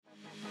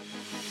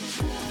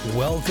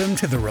Welcome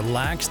to the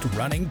Relaxed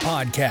Running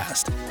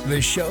Podcast,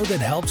 the show that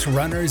helps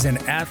runners and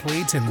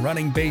athletes in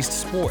running-based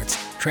sports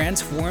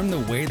transform the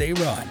way they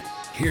run.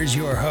 Here's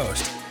your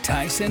host,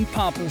 Tyson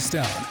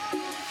Popplestone.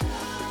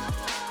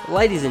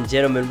 Ladies and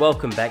gentlemen,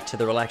 welcome back to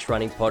the Relaxed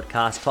Running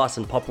Podcast.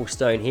 Tyson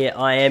Popplestone here.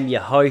 I am your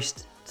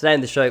host. Today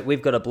on the show,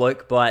 we've got a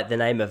bloke by the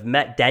name of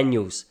Matt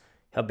Daniels,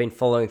 who I've been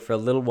following for a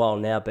little while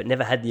now, but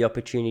never had the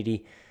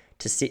opportunity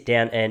to sit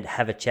down and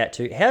have a chat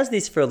to. How's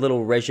this for a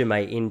little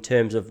resume in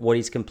terms of what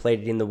he's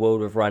completed in the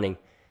world of running?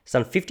 He's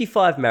done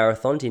 55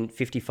 marathons in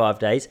 55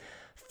 days,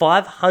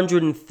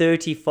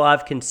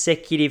 535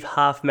 consecutive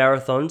half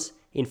marathons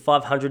in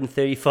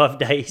 535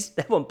 days.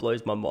 That one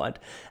blows my mind.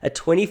 A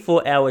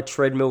 24-hour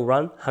treadmill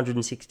run,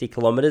 160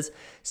 kilometres,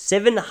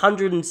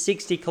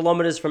 760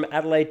 kilometres from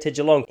Adelaide to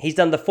Geelong. He's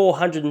done the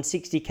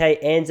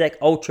 460k Anzac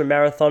Ultra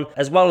Marathon,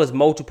 as well as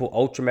multiple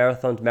ultra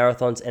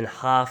marathons, and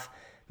half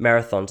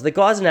marathons. The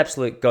guy's an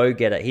absolute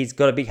go-getter. He's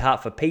got a big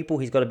heart for people.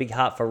 He's got a big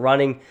heart for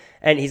running,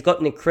 and he's got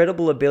an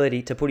incredible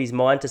ability to put his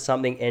mind to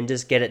something and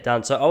just get it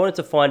done. So I wanted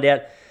to find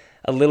out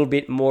a little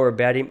bit more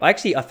about him. I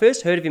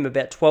first heard of him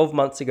about 12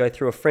 months ago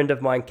through a friend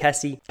of mine,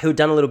 Cassie, who had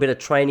done a little bit of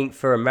training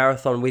for a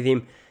marathon with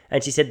him,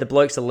 and she said, the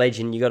bloke's a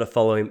legend, you got to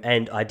follow him.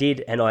 And I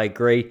did, and I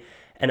agree.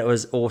 And it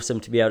was awesome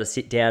to be able to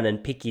sit down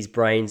and pick his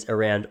brains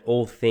around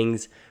all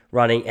things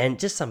running and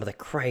just some of the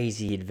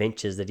crazy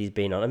adventures that he's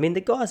been on. I mean,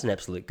 the guy's an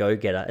absolute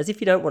go-getter, as if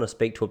you don't want to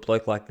speak to a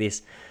bloke like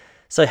this.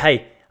 So,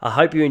 hey, I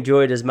hope you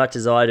enjoy it as much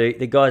as I do.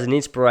 The guy's an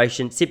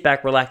inspiration. Sit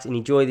back, relax, and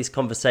enjoy this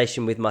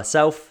conversation with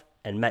myself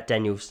and Matt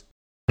Daniels.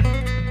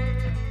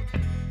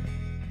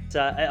 So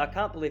I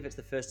can't believe it's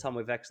the first time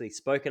we've actually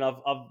spoken. I've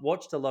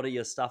watched a lot of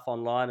your stuff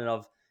online, and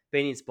I've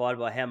been inspired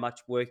by how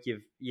much work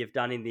you've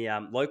done in the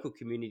local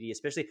community,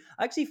 especially.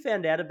 I actually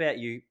found out about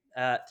you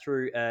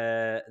through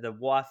the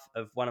wife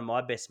of one of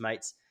my best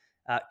mates,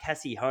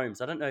 Cassie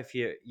Holmes. I don't know if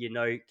you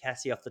know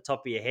Cassie off the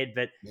top of your head,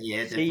 but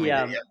yeah,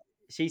 definitely.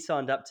 She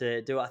signed up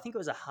to do, I think it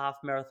was a half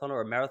marathon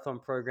or a marathon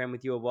program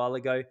with you a while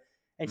ago,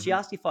 and she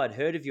asked if I'd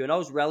heard of you, and I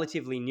was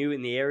relatively new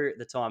in the area at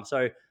the time,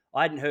 so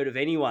I hadn't heard of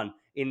anyone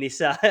in this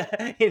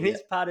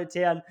this part of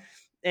town.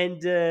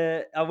 And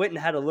I went and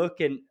had a look,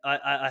 and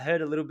I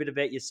heard a little bit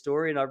about your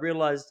story, and I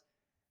realized,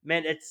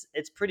 man,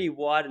 it's pretty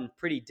wide and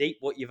pretty deep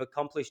what you've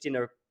accomplished in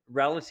a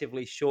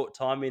relatively short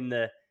time in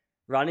the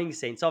running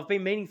scene. So I've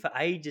been meaning for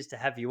ages to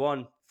have you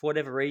on. For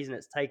whatever reason,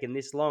 it's taken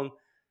this long.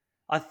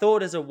 I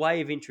thought as a way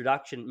of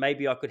introduction,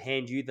 maybe I could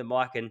hand you the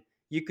mic and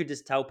you could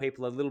just tell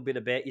people a little bit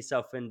about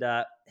yourself and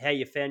how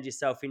you found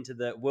yourself into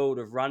the world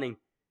of running.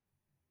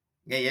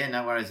 Yeah,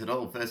 no worries at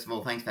all. First of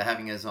all, thanks for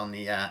having us on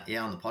the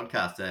on the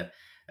podcast.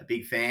 A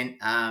big fan.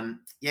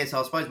 So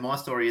I suppose my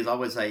story is I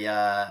was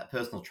a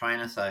personal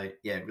trainer, so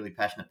really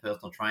passionate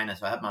personal trainer.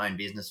 So I had my own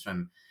business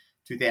from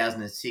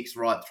 2006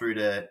 right through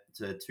to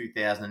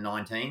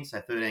 2019.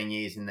 So 13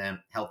 years in the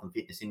health and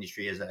fitness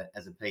industry as a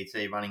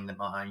PT, running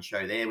my own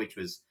show there, which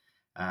was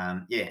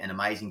an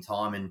amazing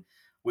time. And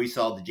we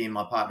sold the gym.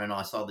 My partner and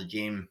I sold the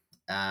gym.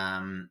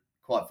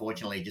 Quite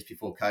fortunately, just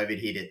before COVID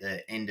hit at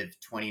the end of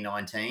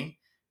 2019.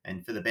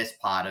 And for the best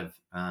part of,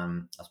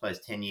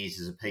 10 years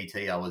as a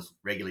PT, I was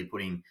regularly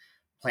putting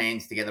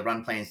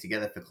run plans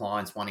together for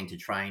clients wanting to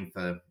train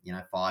for,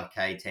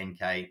 5K,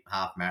 10K,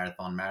 half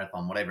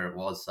marathon, whatever it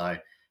was. So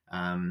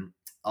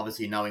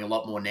obviously knowing a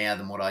lot more now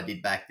than what I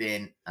did back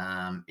then,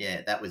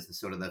 that was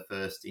the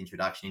first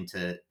introduction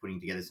into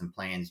putting together some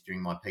plans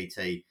during my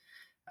PT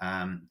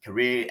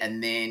career.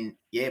 And then,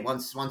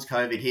 once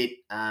COVID hit,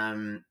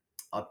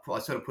 I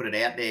sort of put it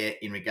out there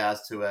in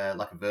regards to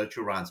a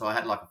virtual run. So I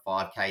had like a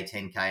 5K,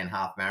 10K and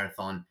half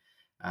marathon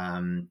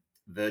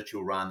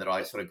virtual run that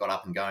I sort of got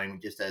up and going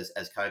just as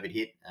COVID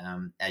hit.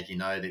 As you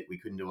know, that we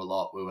couldn't do a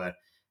lot. We were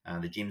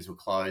the gyms were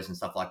closed and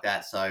stuff like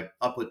that. So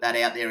I put that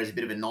out there as a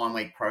bit of a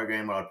 9-week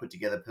program where I put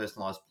together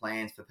personalised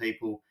plans for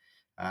people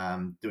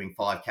doing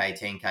 5K,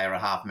 10K or a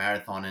half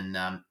marathon. And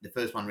the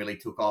first one really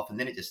took off, and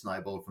then it just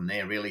snowballed from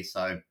there really.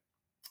 So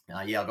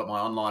I got my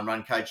online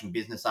run coaching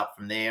business up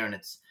from there, and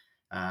it's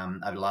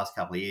over the last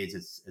couple of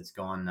years, it's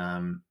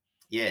gone,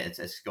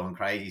 it's gone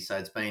crazy. So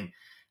it's been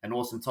an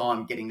awesome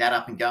time getting that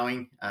up and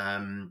going.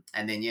 And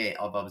then,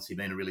 I've obviously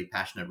been a really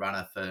passionate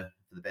runner for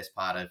the best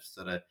part of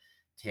sort of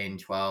 10,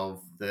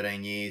 12,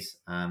 13 years.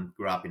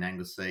 Grew up in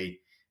Anglesea,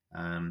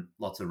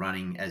 lots of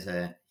running as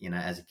a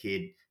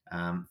kid.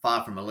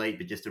 Far from elite,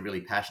 but just a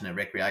really passionate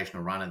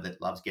recreational runner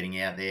that loves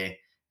getting out there,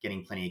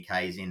 getting plenty of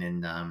Ks in,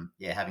 and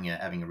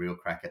having a real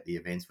crack at the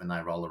events when they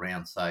roll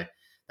around. So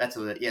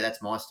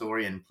that's my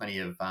story, and plenty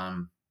of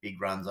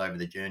big runs over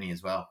the journey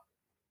as well.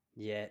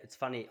 Yeah, it's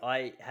funny.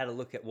 I had a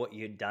look at what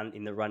you'd done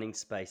in the running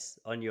space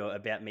on your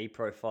About Me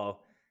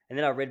profile, and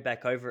then I read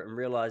back over it and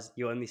realized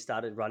you only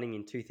started running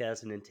in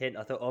 2010.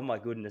 I thought, oh my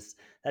goodness,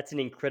 that's an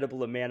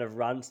incredible amount of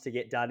runs to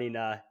get done in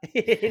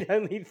in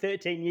only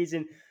 13 years,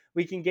 and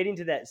we can get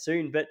into that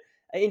soon. But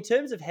in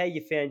terms of how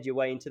you found your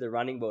way into the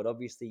running world,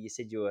 obviously you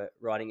said you were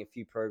writing a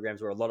few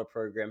programs or a lot of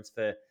programs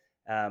for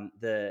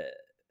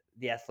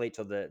the athletes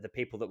or the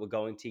people that were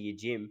going to your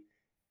gym.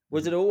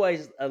 Was it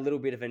always a little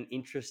bit of an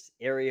interest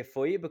area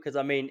for you? Because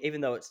I mean,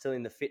 even though it's still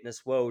in the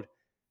fitness world,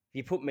 if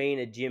you put me in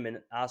a gym and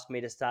ask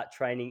me to start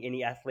training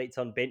any athletes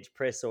on bench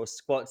press or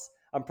squats,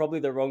 I'm probably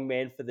the wrong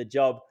man for the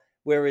job.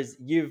 Whereas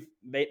you've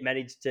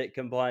managed to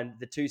combine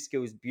the two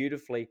skills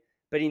beautifully.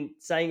 But in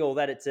saying all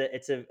that, it's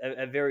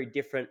a very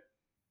different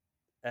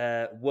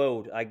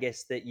world, I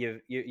guess, that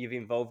you've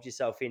involved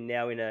yourself in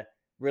now in a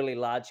really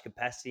large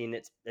capacity, and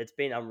it's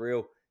been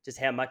unreal just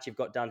how much you've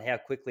got done, how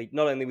quickly,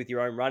 not only with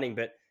your own running,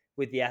 but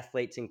with the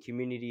athletes and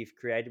community you've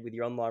created with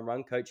your online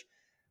run coach.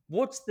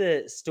 What's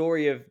the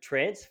story of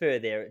transfer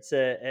there?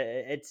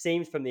 It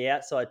seems from the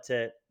outside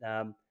to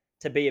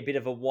be a bit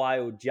of a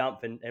wild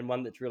jump and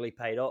one that's really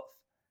paid off.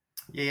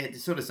 Yeah, it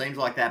sort of seems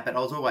like that. But I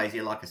was always,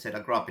 yeah, like I said, I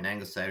grew up in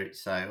Angus,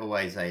 so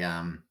always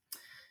a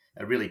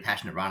really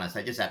passionate runner. So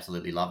I just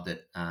absolutely loved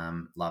it.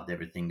 Loved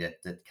everything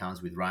that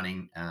comes with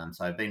running.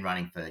 So I've been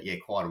running for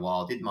quite a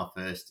while. Did my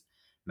first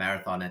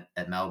marathon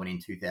at Melbourne in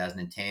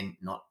 2010,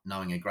 not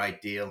knowing a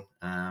great deal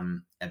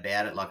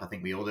about it. Like I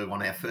think we all do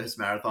on our first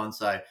marathon.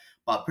 So,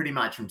 but pretty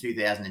much from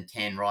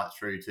 2010 right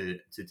through to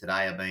today,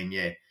 I've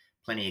been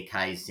plenty of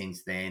Ks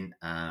since then.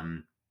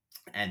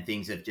 And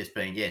things have just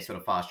been sort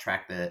of fast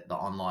tracked. The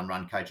online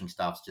run coaching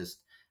stuff's just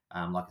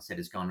like I said,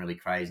 it's gone really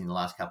crazy in the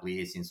last couple of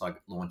years since I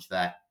launched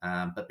that.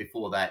 But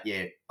before that,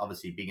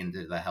 obviously big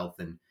into the health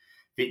and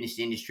fitness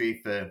industry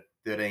for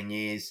 13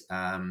 years.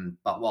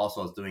 But whilst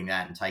I was doing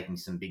that and taking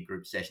some big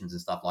group sessions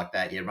and stuff like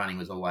that, running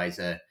was always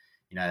a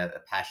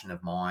passion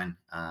of mine.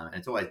 And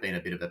it's always been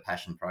a bit of a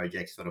passion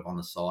project sort of on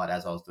the side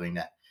as I was doing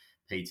that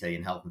PT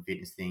and health and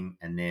fitness thing.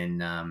 And then,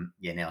 now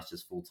it's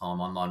just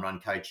full-time online run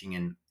coaching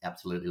and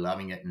absolutely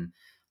loving it and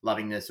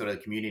loving the sort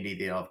of community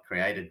that I've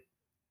created.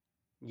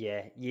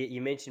 Yeah,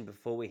 you mentioned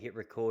before we hit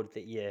record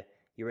that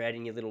you're out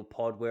in your little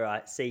pod where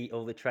I see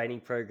all the training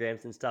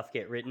programs and stuff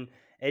get written.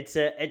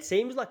 It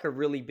seems like a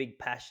really big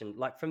passion.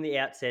 Like from the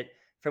outset,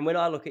 from when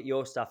I look at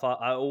your stuff,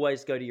 I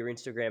always go to your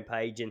Instagram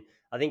page, and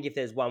I think if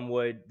there's one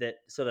word that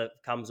sort of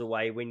comes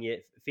away when you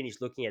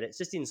finish looking at it, it's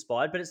just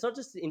inspired. But it's not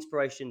just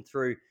inspiration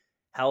through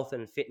health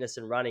and fitness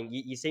and running.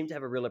 You seem to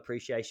have a real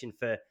appreciation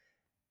for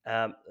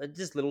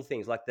just little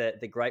things like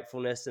the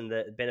gratefulness and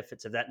the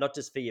benefits of that, not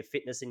just for your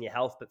fitness and your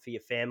health, but for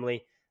your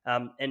family,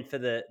 and for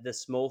the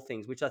small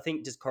things, which I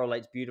think just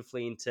correlates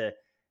beautifully into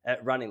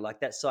running.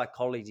 Like that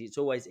psychology, it's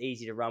always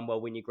easy to run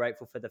well when you're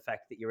grateful for the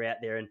fact that you're out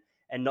there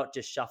and not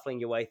just shuffling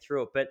your way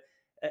through it. But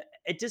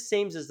it just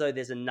seems as though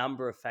there's a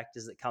number of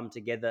factors that come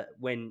together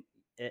when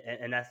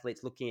an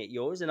athlete's looking at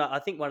yours. And I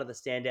think one of the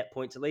standout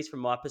points, at least from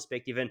my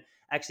perspective, and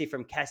actually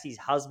from Cassie's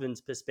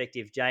husband's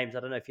perspective, James, I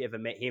don't know if you ever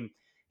met him.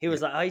 He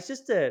was like,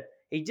 oh,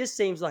 he just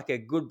seems like a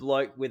good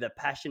bloke with a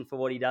passion for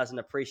what he does and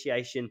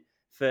appreciation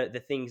for the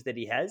things that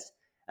he has.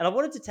 And I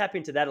wanted to tap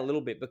into that a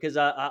little bit because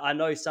I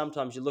know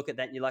sometimes you look at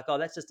that and you're like, oh,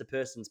 that's just a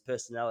person's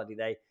personality.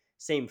 They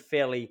seem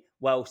fairly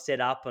well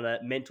set up on a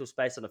mental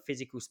space, on a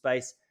physical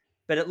space.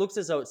 But it looks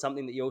as though it's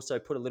something that you also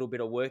put a little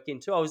bit of work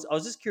into. I was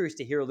just curious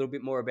to hear a little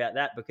bit more about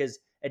that because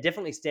it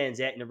definitely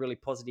stands out in a really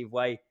positive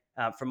way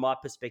from my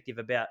perspective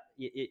about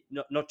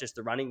not just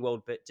the running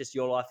world, but just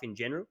your life in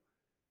general.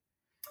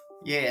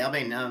 Yeah, I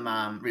mean,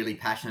 I'm really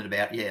passionate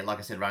about, like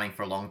I said, running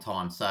for a long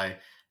time. So,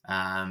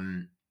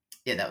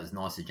 that was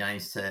nice of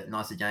James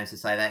to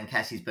say that.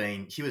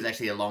 And she was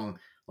actually a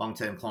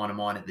long-term client of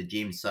mine at the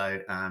gym. So,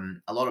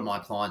 a lot of my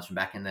clients from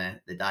back in the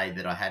day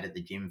that I had at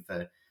the gym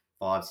for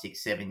 5,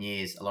 6, 7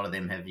 years, a lot of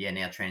them have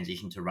now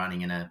transitioned to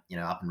running and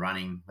up and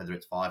running, whether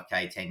it's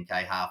 5K,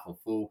 10K, half or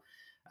full.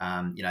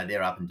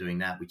 They're up and doing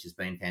that, which has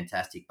been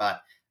fantastic.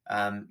 But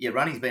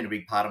running's been a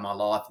big part of my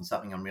life and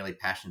something I'm really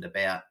passionate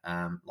about.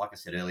 Like I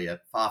said earlier,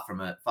 far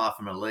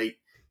from elite.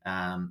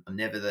 I'm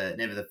never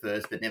the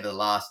first, but never the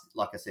last.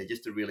 Like I said,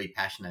 just a really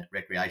passionate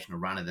recreational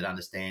runner that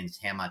understands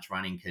how much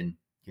running can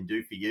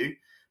do for you,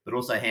 but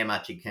also how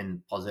much it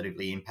can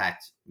positively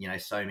impact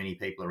so many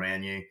people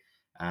around you.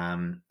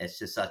 It's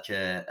just such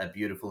a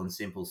beautiful and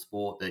simple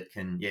sport that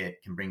can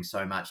bring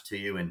so much to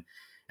you and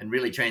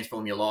really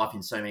transform your life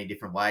in so many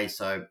different ways.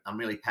 So I'm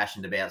really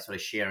passionate about sort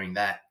of sharing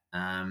that.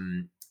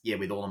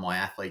 With all of my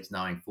athletes,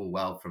 knowing full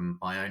well from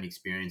my own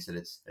experience that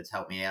it's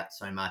helped me out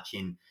so much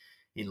in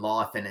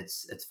life. And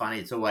it's funny,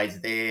 it's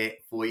always there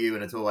for you,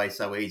 and it's always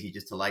so easy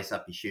just to lace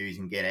up your shoes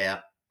and get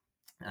out.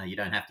 You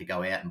don't have to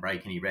go out and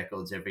break any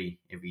records every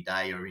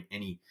day or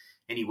any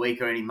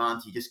week or any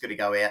month. You just got to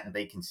go out and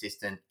be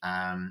consistent,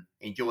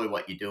 enjoy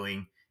what you're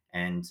doing,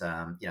 and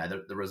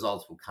the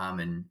results will come.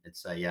 And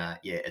it's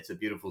a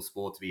beautiful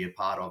sport to be a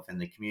part of,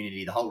 and the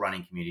community, the whole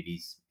running community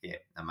is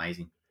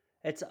amazing.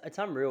 It's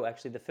unreal,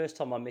 actually. The first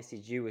time I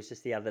messaged you was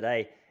just the other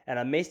day, and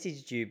I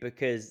messaged you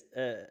because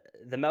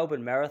the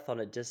Melbourne Marathon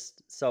had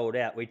just sold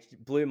out, which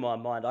blew my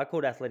mind. I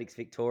called Athletics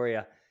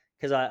Victoria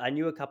because I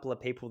knew a couple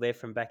of people there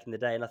from back in the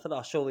day, and I thought,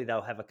 oh, surely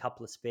they'll have a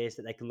couple of spares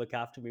that they can look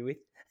after me with.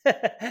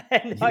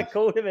 And I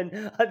called him,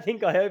 and I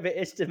think I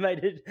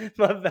overestimated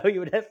my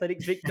value at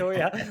Athletics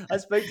Victoria. I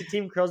spoke to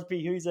Tim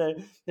Crosby, who's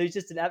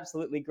just an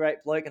absolutely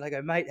great bloke, and I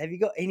go, mate, have you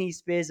got any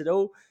spares at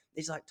all?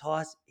 He's like,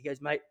 Tice, he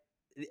goes, mate,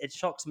 it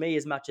shocks me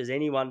as much as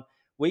anyone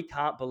we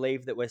can't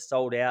believe that we're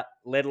sold out,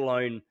 let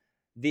alone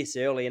this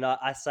early. And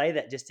I say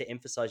that just to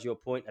emphasize your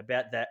point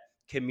about that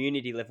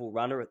community level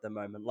runner at the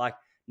moment. Like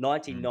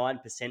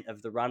 99%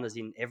 of the runners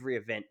in every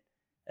event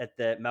at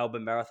the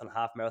Melbourne Marathon,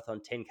 half marathon,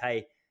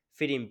 10K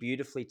fit in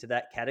beautifully to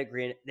that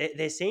category. And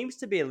there seems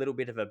to be a little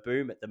bit of a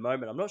boom at the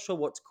moment. I'm not sure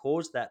what's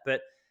caused that,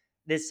 but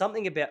there's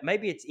something about,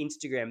 maybe it's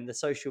Instagram and the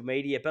social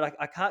media, but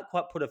I can't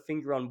quite put a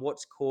finger on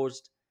what's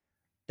caused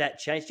that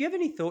change. Do you have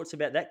any thoughts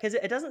about that? Because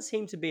it doesn't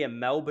seem to be a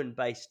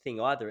Melbourne-based thing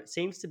either. It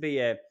seems to be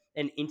an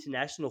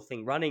international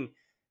thing. Running,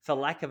 for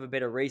lack of a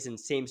better reason,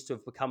 seems to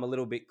have become a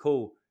little bit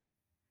cool.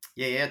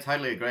 Yeah,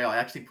 totally agree. I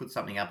actually put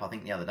something up, I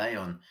think, the other day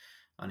on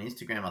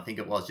Instagram, I think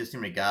it was, just in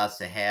regards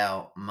to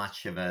how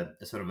much of a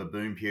sort of a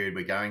boom period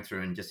we're going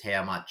through, and just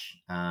how much,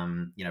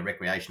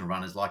 recreational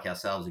runners like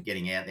ourselves are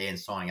getting out there and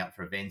signing up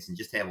for events, and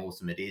just how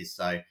awesome it is.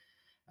 So,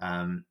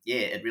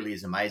 it really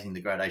is amazing.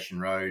 The Gradation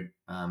Road,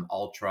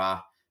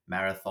 Ultra,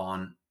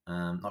 Marathon,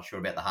 not sure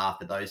about the half,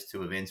 but those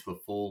two events were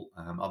full.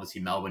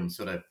 Obviously, Melbourne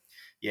sort of,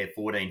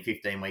 14,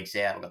 15 weeks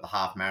out. We've got the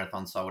half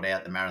marathon sold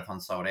out, the marathon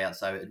sold out.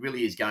 So it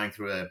really is going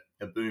through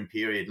a boom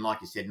period. And like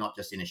you said, not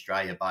just in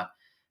Australia, but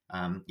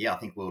I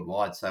think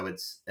worldwide. So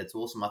it's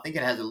awesome. I think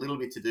it has a little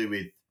bit to do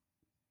with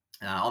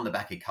on the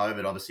back of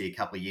COVID. Obviously, a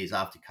couple of years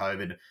after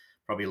COVID,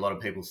 probably a lot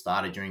of people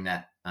started during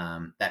that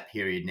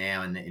period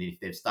now, and if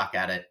they've stuck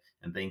at it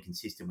and been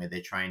consistent with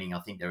their training, I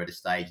think they're at a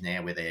stage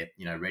now where they're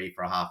ready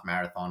for a half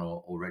marathon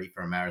or ready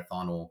for a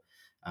marathon, or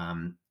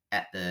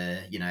at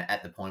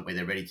the point where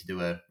they're ready to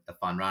do a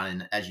fun run.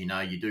 And as you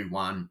know, you do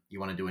one, you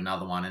want to do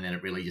another one, and then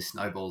it really just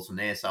snowballs from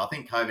there. So I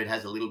think COVID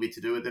has a little bit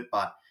to do with it,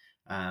 but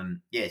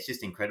it's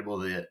just incredible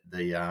the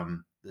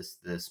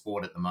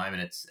sport at the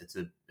moment.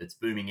 It's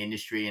booming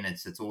industry, and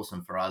it's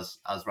awesome for us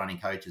running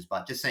coaches.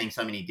 But just seeing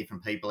so many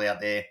different people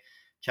out there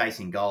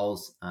chasing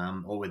goals,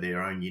 all with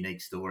their own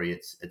unique story,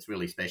 it's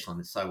really special,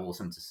 and it's so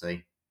awesome to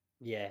see.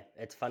 Yeah,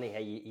 it's funny how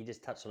you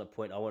just touched on a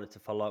point I wanted to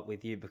follow up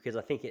with you, because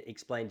I think it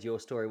explains your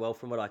story well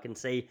from what I can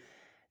see.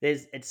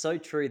 It's so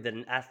true that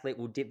an athlete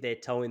will dip their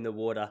toe in the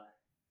water.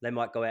 They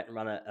might go out and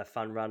run a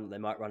fun run. They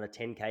might run a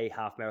 10K,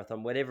 half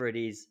marathon, whatever it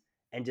is,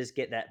 and just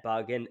get that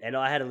bug. And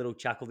I had a little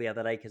chuckle the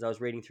other day because I was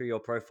reading through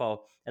your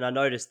profile, and I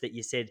noticed that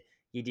you said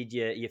you did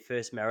your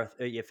first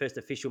marathon, your first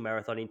official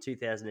marathon in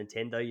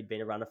 2010, though you'd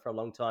been a runner for a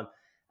long time.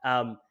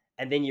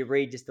 And then you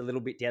read just a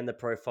little bit down the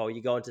profile,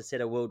 you go on to set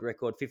a world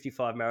record,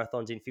 55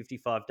 marathons in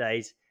 55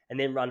 days, and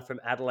then run from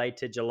Adelaide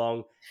to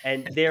Geelong.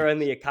 And they're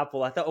only a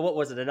couple. I thought, what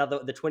was it?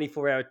 The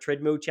 24-hour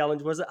treadmill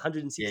challenge, was it?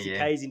 160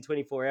 Ks in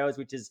 24 hours,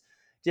 which is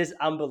just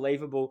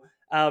unbelievable.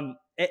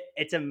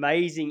 It's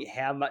amazing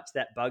how much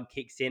that bug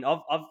kicks in.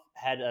 I've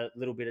had a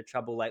little bit of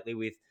trouble lately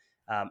with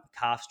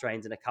calf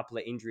strains and a couple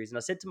of injuries. And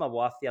I said to my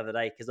wife the other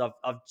day, because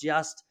I've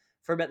just,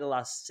 for about the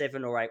last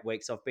 7 or 8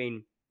 weeks, I've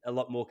been a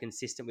lot more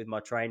consistent with my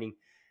training.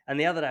 And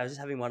the other day, I was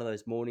just having one of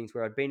those mornings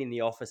where I'd been in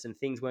the office and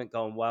things weren't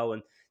going well,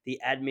 and the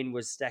admin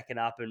was stacking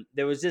up, and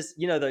there was just,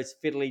 those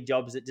fiddly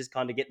jobs that just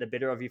kind of get the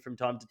better of you from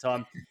time to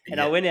time. And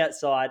I went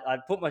outside, I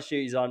put my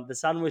shoes on, the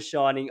sun was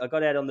shining, I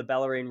got out on the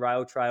Bellarine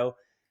Rail Trail,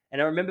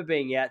 and I remember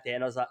being out there,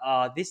 and I was like,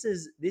 this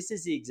is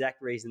the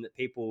exact reason that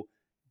people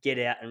get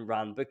out and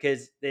run,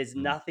 because there's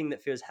nothing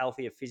that feels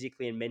healthier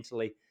physically and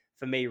mentally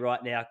for me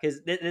right now, because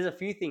there's a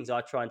few things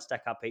I try and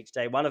stack up each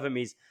day. One of them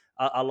is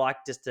I like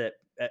just to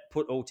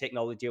put all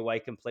technology away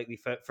completely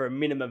for a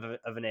minimum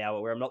of an hour,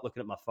 where I'm not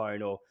looking at my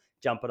phone or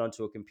jumping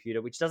onto a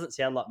computer, which doesn't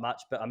sound like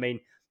much, but I mean,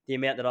 the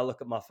amount that I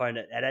look at my phone,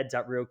 it adds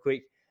up real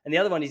quick. And the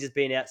other one is just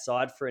being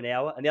outside for an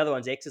hour, and the other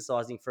one's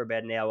exercising for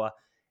about an hour.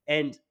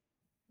 And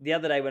the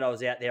other day when I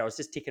was out there, I was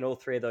just ticking all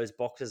three of those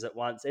boxes at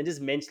once, and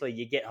just mentally,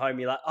 you get home,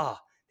 you're like,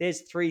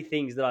 there's 3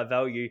 things that I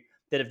value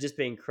that have just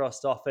been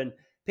crossed off. And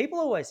people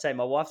always say,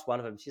 my wife's one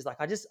of them, she's like,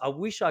 I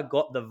wish I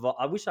got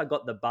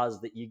the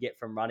buzz that you get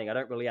from running. I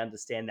don't really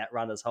understand that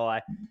runner's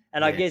high.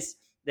 And I guess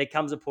there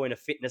comes a point of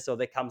fitness, or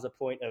there comes a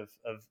point of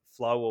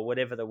flow, or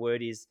whatever the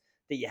word is,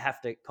 that you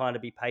have to kind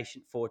of be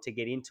patient for to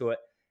get into it.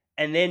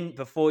 And then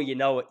before you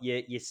know it,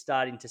 you're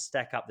starting to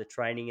stack up the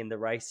training and the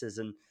races,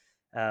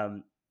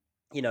 and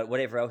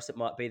whatever else it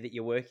might be that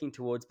you're working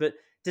towards. But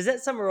does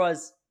that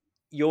summarize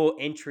your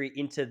entry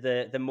into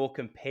the more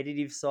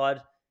competitive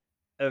side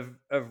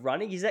of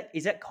running? Is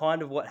that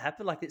kind of what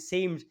happened? Like, it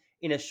seemed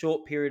in a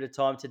short period of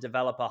time to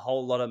develop a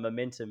whole lot of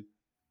momentum.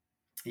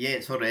 Yeah,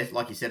 it sort of,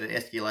 like you said, it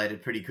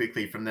escalated pretty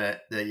quickly from the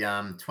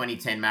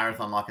 2010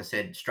 marathon. Like I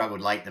said,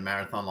 struggled late the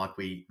marathon, like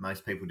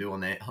most people do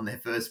on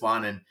their first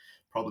one, and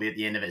probably at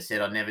the end of it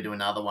said I'd never do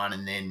another one.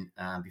 And then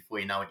before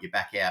you know it, you're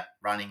back out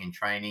running and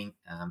training.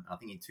 I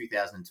think in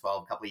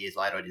 2012, a couple of years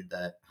later, I did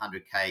the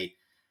 100K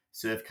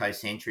Surf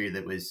Coast Century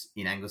that was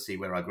in Anglesey,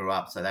 where I grew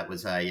up. So that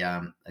was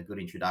a good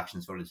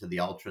introduction sort of to the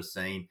ultra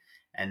scene.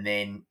 And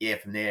then,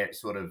 from there, it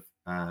sort of,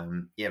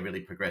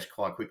 really progressed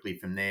quite quickly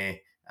from there.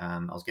 I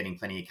was getting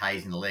plenty of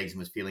Ks in the legs and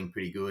was feeling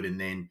pretty good. And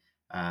then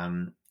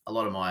a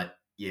lot of my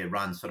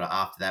runs sort of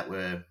after that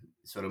were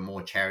sort of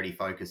more charity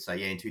focused. So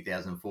in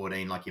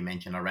 2014, like you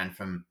mentioned, I ran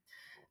from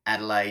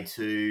Adelaide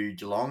to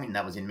Geelong, and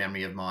that was in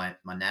memory of my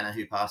nana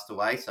who passed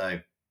away. So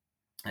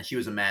she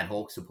was a Mad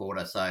Hawk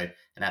supporter, so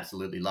and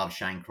absolutely loved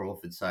Shane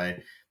Crawford. So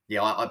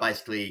yeah, I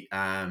basically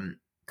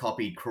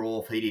copied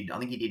Crawford. I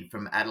think he did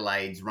from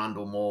Adelaide's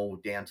Rundle Mall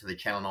down to the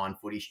Channel 9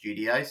 footy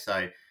studio.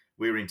 So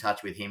we were in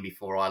touch with him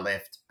before I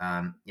left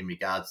in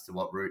regards to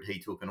what route he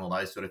took and all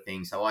those sort of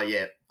things. So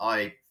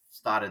I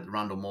started the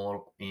Rundle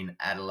Mall in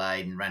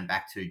Adelaide and ran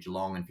back to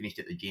Geelong and finished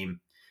at the gym.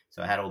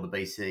 So I had all the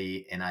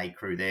BCNA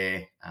crew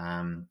there,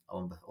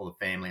 all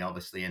the family,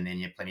 obviously, and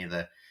then plenty of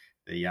the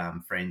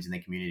friends in the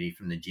community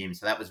from the gym.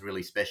 So that was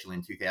really special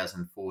in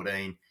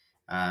 2014.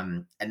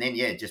 And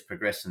then, just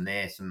progressed from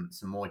there, some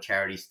more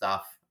charity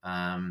stuff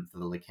for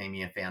the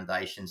Leukemia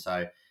Foundation.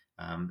 So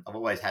I've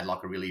always had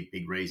like a really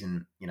big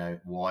reason,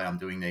 why I'm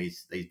doing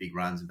these big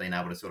runs and being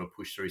able to sort of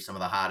push through some of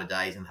the harder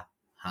days and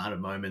harder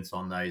moments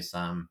on those,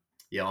 on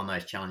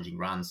those challenging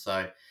runs.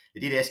 So it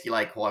did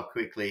escalate quite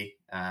quickly.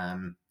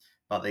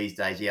 But these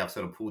days, I've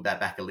sort of pulled that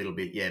back a little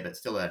bit, but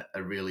still a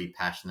really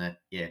passionate,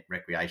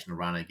 recreational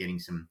runner, getting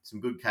some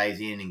good Ks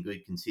in and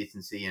good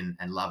consistency and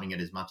loving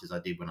it as much as I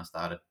did when I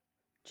started.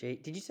 Gee,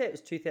 did you say it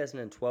was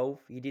 2012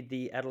 you did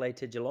the Adelaide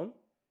to Geelong?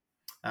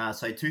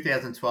 So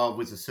 2012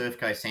 was the Surf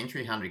Coast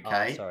Century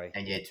 100K. Oh, sorry.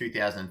 And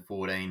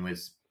 2014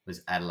 was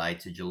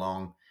Adelaide to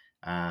Geelong.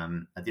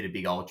 I did a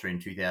big ultra in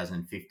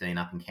 2015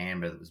 up in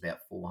Canberra that was about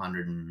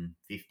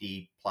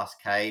 450 plus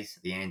Ks,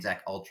 the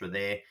Anzac Ultra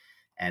there.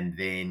 And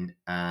then,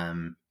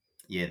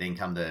 then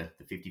come the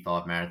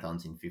 55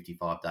 marathons in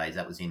 55 days.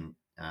 That was in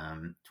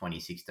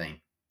 2016.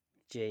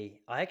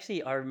 Gee, I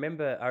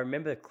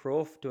remember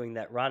Crawford doing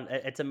that run.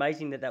 It's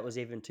amazing that was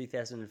even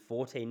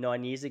 2014,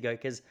 9 years ago,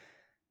 because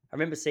I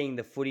remember seeing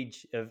the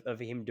footage of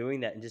him doing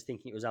that and just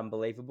thinking it was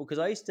unbelievable. Because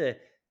I used to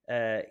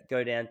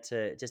go down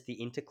to just the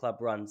interclub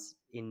runs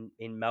in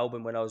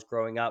Melbourne when I was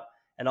growing up,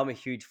 and I'm a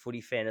huge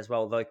footy fan as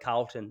well. Though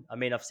Carlton, I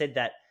mean, I've said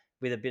that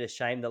with a bit of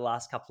shame the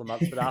last couple of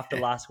months, but after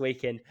last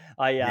weekend,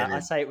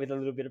 I say it with a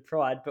little bit of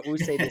pride. But we'll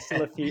see. There's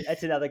still a few.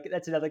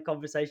 That's another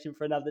conversation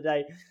for another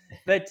day.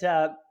 But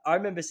I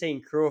remember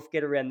seeing Crawford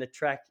get around the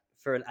track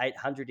for an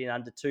 800 in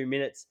under 2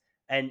 minutes.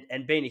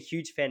 And being a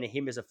huge fan of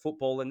him as a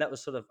footballer, and that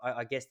was sort of,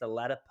 I guess, the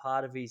latter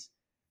part of his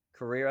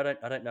career.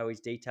 I don't know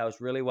his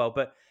details really well,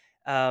 but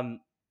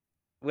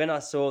when I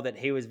saw that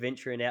he was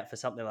venturing out for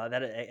something like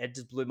that, it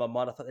just blew my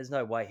mind. I thought, there's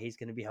no way he's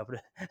going to be able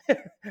to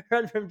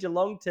run from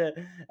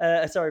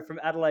from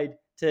Adelaide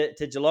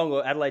to Geelong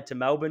or Adelaide to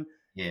Melbourne.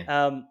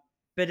 Yeah.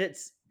 But it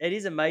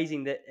is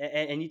amazing that,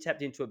 and you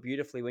tapped into it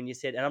beautifully when you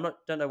said, and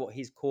don't know what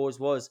his cause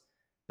was,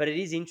 but it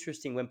is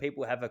interesting when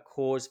people have a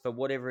cause for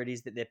whatever it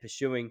is that they're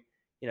pursuing,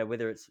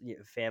 whether it's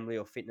family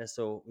or fitness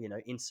or,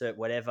 insert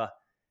whatever,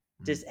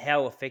 just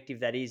how effective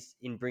that is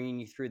in bringing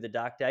you through the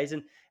dark days.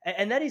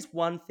 And that is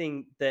one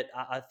thing that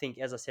I think,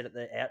 as I said at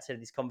the outset of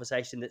this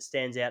conversation, that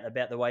stands out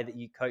about the way that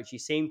you coach. You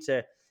seem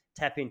to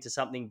tap into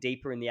something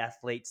deeper in the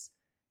athletes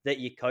that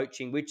you're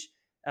coaching, which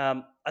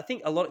I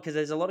think because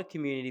there's a lot of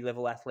community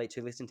level athletes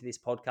who listen to this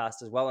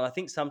podcast as well. And I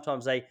think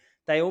sometimes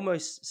they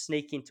almost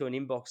sneak into an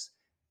inbox,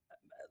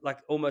 like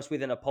almost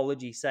with an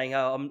apology, saying,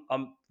 "Oh,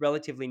 I'm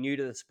relatively new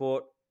to the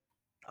sport.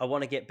 I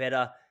want to get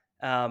better.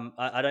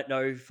 I don't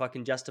know if I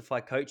can justify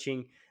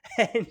coaching."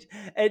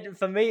 And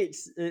for me,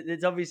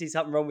 it's obviously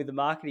something wrong with the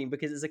marketing,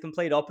 because it's a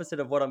complete opposite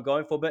of what I'm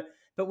going for. But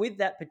with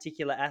that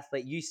particular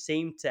athlete, you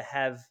seem to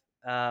have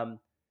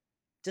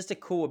just a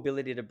cool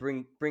ability to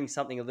bring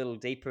something a little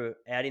deeper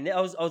out in there.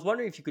 I was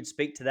wondering if you could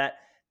speak to that,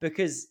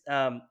 because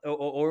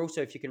or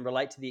also if you can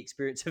relate to the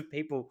experience of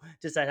people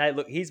just saying, "Hey,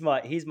 look, here's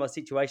my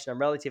situation.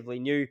 I'm relatively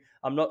new.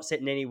 I'm not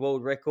setting any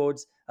world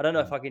records. I don't know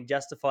if I can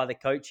justify the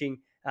coaching,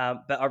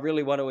 but I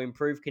really want to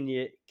improve. Can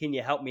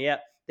you help me out?"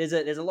 There's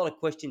a lot of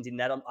questions in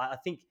that. I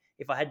think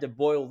if I had to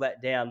boil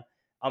that down,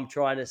 I'm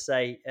trying to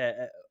say,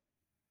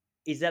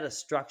 is that a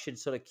structured,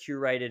 sort of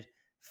curated,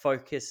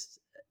 focused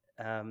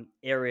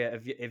area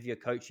of your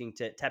coaching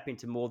to tap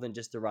into more than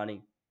just the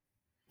running?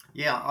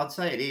 Yeah, I'd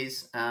say it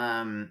is.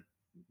 I'd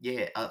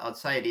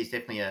say it is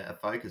definitely a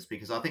focus,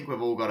 because I think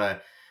we've all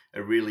got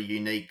a really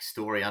unique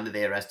story under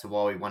there as to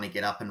why we want to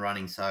get up and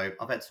running. So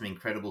I've had some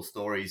incredible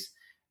stories,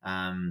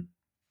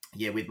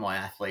 with my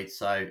athletes.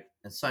 So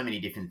there's so many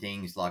different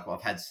things. Like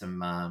I've had some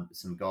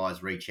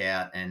guys reach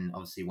out and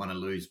obviously want to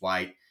lose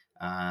weight,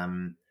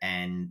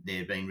 and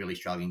they've been really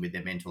struggling with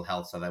their mental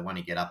health, so they want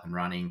to get up and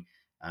running.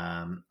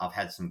 I've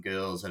had some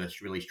girls that have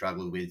really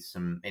struggled with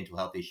some mental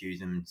health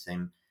issues and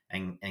some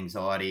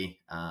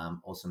anxiety,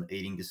 or some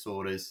eating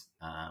disorders.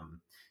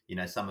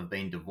 Some have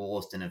been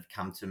divorced and have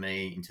come to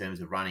me in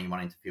terms of running,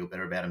 wanting to feel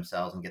better about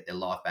themselves and get their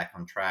life back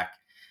on track.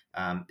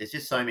 There's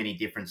just so many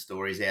different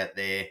stories out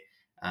there.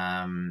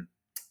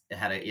 It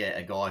had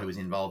a guy who was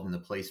involved in the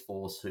police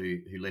force who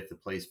left the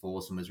police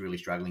force and was really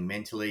struggling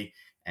mentally,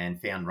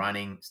 and found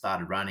running,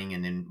 started running,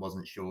 and then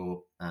wasn't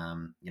sure,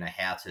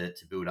 how to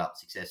build up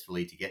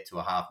successfully to get to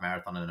a half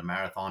marathon and a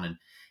marathon. And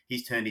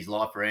he's turned his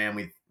life around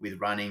with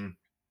running,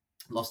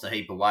 lost a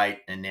heap of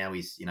weight, and now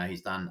he's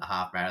done a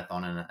half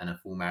marathon and a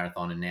full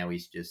marathon, and now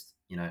he's just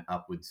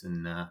upwards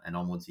and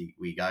onwards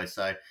we go.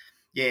 So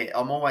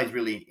I'm always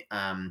really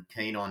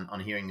keen on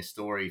hearing the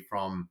story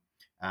from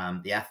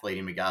the athlete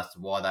in regards to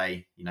why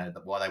they,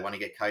 why they want to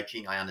get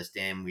coaching. I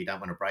understand we don't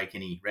want to break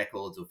any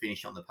records or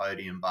finish on the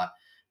podium, but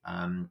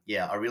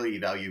I really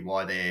value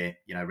why they're,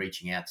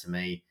 reaching out to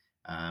me.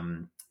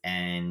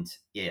 And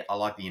I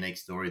like the unique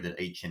story that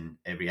each and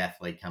every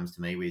athlete comes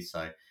to me with.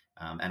 So,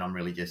 and I'm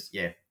really just,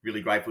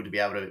 really grateful to be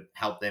able to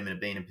help them and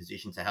be in a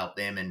position to help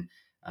them. And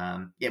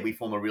we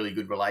form a really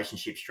good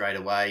relationship straight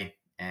away.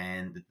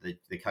 And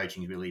the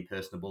coaching is really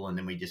personable. And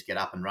then we just get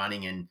up and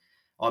running. And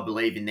I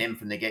believe in them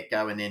from the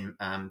get-go. And then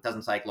it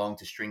doesn't take long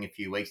to string a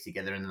few weeks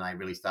together. And then they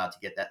really start to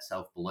get that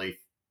self-belief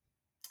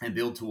and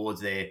build towards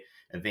their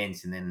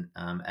events. And then,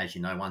 as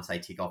you know, once they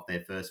tick off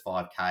their first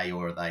 5K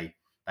or they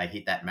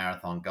hit that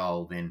marathon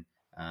goal, then,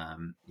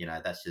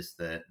 that's just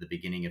the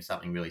beginning of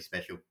something really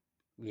special.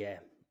 Yeah,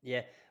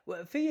 yeah.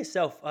 Well, for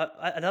yourself,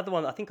 another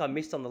one I think I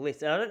missed on the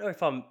list, and I don't know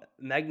if I'm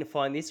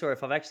magnifying this or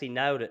if I've actually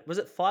nailed it. Was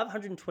it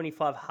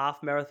 525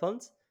 half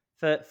marathons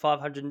for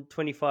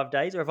 525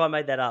 days, or have I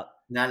made that up?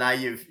 No,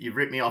 you've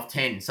ripped me off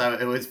 10. So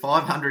it was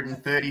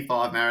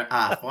 535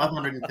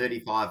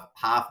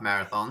 half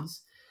marathons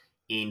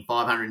in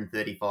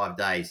 535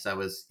 days. So it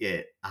was,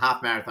 a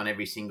half marathon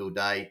every single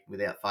day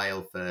without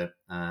fail for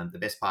the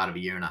best part of a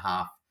year and a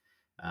half.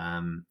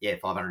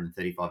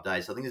 535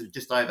 days. So I think it was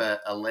just over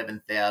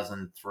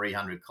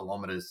 11,300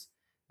 kilometers.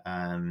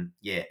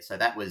 So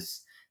that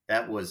was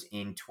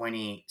in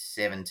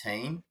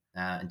 2017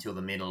 until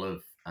the middle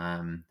of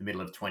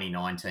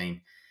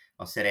 2019.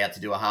 I set out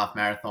to do a half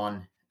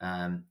marathon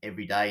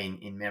every day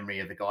in memory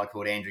of a guy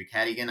called Andrew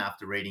Cadigan.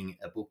 After reading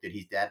a book that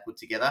his dad put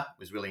together,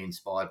 was really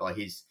inspired by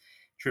his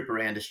trip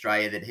around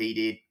Australia that he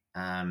did.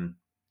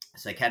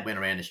 So Cad went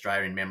around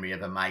Australia in memory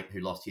of a mate who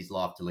lost his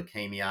life to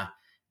leukemia.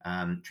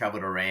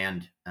 Travelled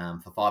around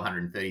for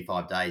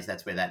 535 days.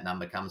 That's where that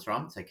number comes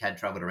from. So Cad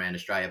travelled around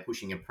Australia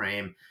pushing a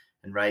pram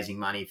and raising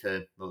money for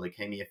the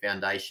Leukemia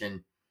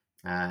Foundation.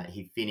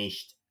 He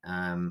finished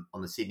on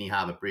the Sydney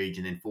Harbour Bridge,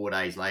 and then 4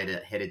 days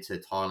later headed to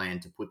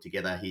Thailand to put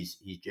together his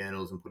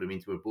journals and put them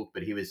into a book.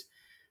 But he was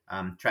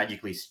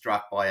tragically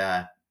struck by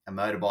a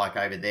motorbike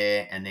over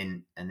there, and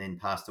then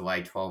passed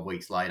away 12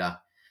 weeks later.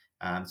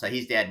 So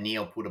his dad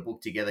Neil put a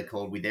book together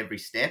called With Every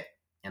Step,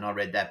 and I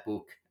read that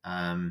book.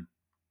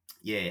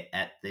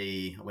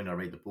 When I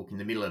read the book in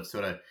the middle of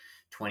sort of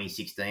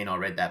 2016, I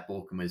read that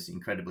book and was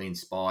incredibly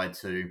inspired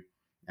to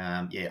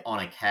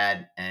honour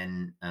Cad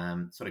and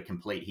sort of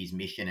complete his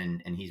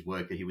mission and his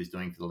work that he was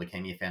doing for the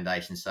Leukemia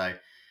Foundation. So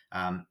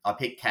I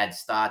picked Cad's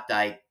start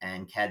date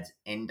and Cad's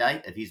end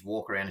date of his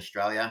walk around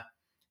Australia.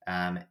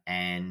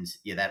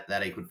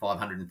 That equaled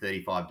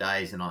 535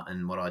 days.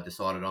 And what I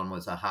decided on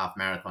was a half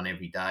marathon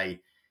every day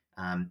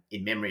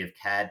in memory of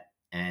Cad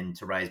and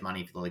to raise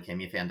money for the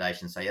Leukemia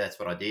Foundation. So that's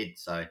what I did.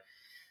 So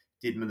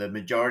did the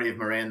majority of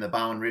them around the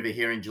Bowen River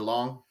here in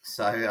Geelong.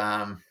 So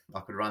I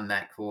could run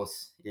that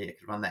course.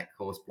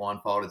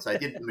 Blindfolded. So I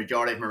did the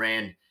majority of them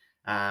around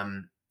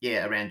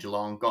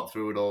Geelong, got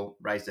through it all,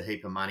 raised a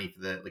heap of money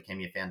for the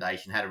Leukemia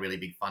Foundation, had a really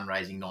big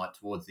fundraising night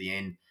towards the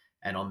end.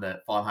 And on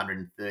the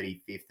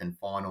 535th and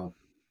final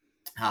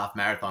half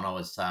marathon, I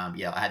was, I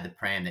had the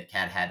pram that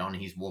Cad had on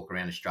his walk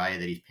around Australia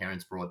that his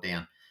parents brought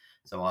down.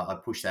 So I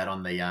pushed that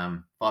on the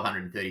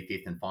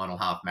 535th and final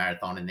half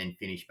marathon, and then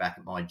finished back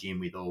at my gym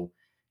with all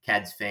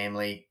Cad's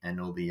family and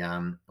all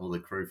the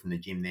crew from the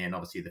gym there, and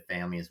obviously the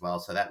family as well.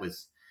 So that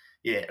was,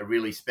 a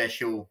really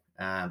special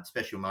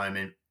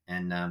moment,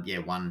 and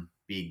one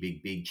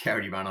big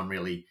charity run I'm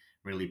really,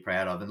 really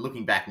proud of. And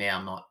looking back now,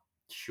 I'm not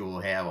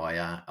sure how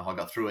I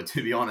got through it,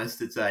 to be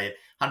honest. It's a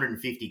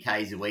 150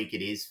 Ks a week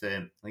it is for, I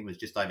think it was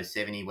just over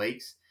 70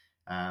 weeks.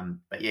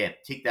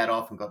 Ticked that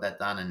off and got that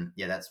done, and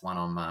that's one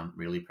I'm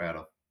really proud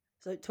of.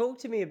 So talk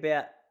to me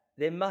about,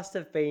 there must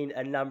have been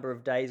a number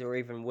of days or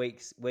even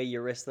weeks where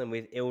you're wrestling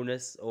with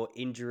illness or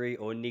injury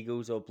or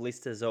niggles or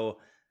blisters, or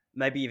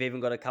maybe you've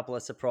even got a couple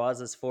of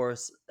surprises for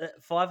us.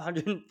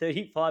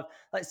 535,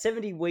 like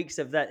 70 weeks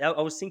of that.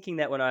 I was thinking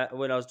that when I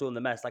was doing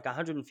the maths, like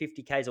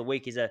 150 Ks a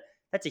week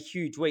that's a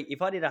huge week.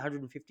 If I did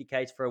 150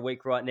 Ks for a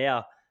week right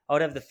now, I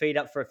would have the feet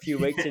up for a few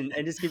weeks and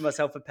just give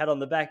myself a pat on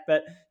the back.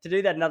 But to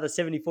do that another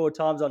 74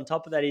 times on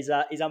top of that is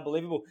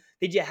unbelievable.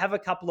 Did you have a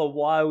couple of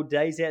wild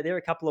days out there,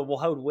 a couple of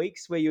wild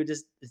weeks where you were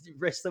just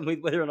wrestling with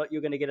whether or not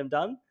you're going to get them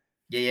done?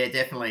 Yeah,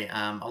 definitely.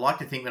 I like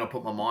to think when I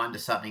put my mind to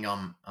something,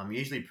 I'm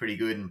usually pretty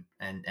good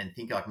and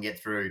think I can get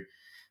through,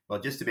 well,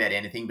 just about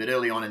anything. But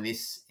early on in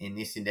this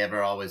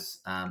endeavour, I was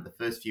the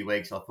first few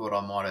weeks, I thought I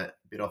might have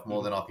bit off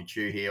more than I could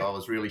chew here. I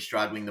was really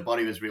struggling. The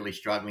body was really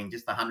struggling.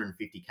 Just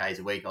 150 Ks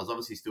a week. I was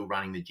obviously still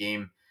running the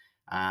gym.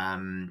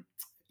 I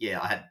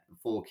had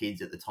 4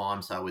 kids at the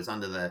time, so I was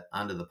under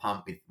the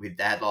pump with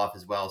dad life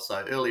as well.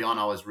 So early on,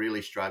 I was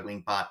really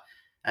struggling. But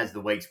as the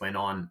weeks went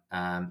on,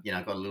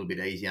 it got a little bit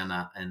easier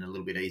and a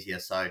little bit easier.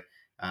 So,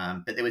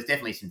 but there was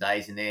definitely some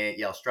days in there.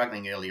 Yeah, I was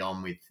struggling early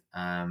on with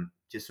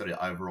just sort of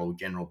overall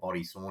general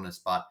body soreness.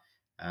 But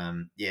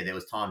there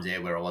was times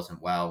there where I wasn't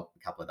well.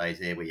 A couple of days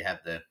there where you have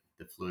the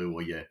flu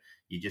or you're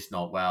just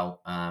not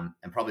well.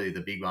 And probably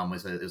the big one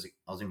was I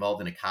was involved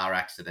in a car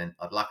accident.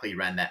 I luckily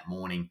ran that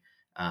morning.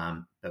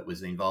 but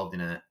was involved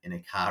in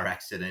a car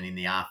accident in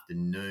the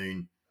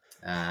afternoon,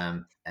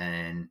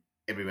 and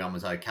everyone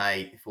was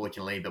okay,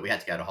 fortunately. But we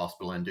had to go to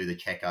hospital and do the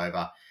check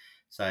over,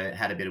 so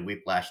had a bit of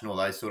whiplash and all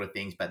those sort of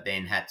things. But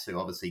then had to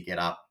obviously get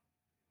up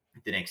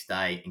the next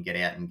day and get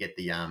out and get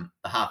the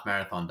half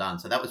marathon done.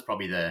 So that was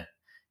probably the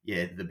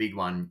big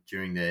one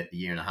during the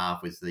year and a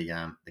half was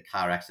the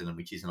car accident,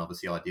 which isn't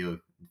obviously ideal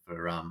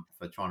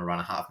for trying to run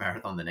a half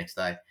marathon the next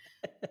day.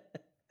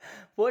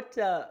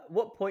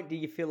 What point do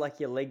you feel like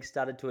your legs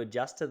started to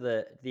adjust to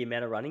the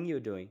amount of running you were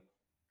doing?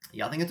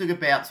 Yeah, I think it took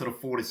about sort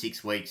of 4 to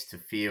 6 weeks to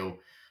feel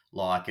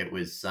like it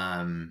was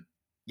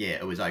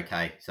it was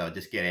okay. So I'd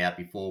just get out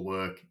before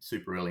work,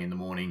 super early in the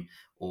morning,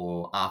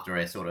 or after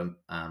our sort of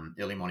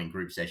early morning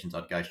group sessions,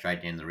 I'd go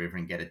straight down the river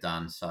and get it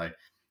done. So,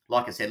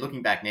 like I said,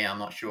 looking back now, I'm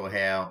not sure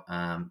how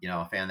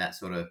I found that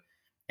sort of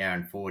hour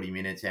and 40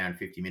 minutes, hour and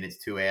 50 minutes,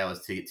 2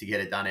 hours to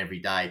get it done every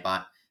day.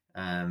 But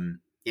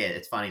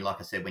it's funny.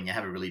 Like I said, when you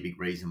have a really big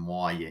reason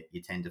why,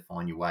 you tend to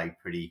find your way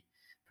pretty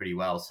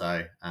well.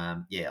 So I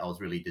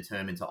was really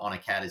determined to honour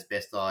Cat as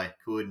best I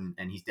could,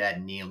 and his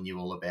dad Neil knew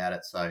all about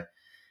it. So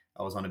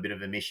I was on a bit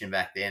of a mission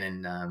back then,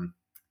 and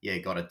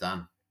got it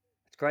done.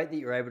 It's great that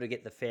you're able to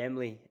get the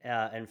family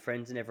and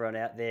friends and everyone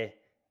out there,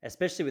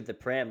 especially with the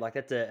pram. Like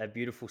that's a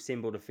beautiful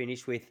symbol to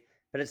finish with.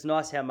 But it's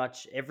nice how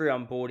much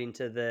everyone bought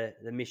into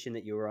the mission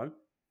that you were on.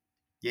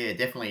 Yeah,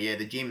 definitely. Yeah,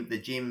 the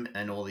gym,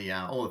 and all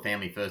the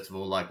family. First of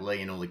all, like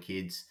Lee and all the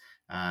kids,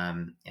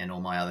 and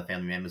all my other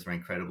family members were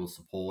incredible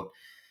support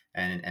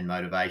and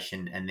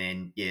motivation. And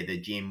then the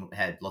gym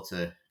had lots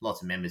of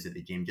members at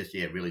the gym, just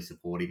really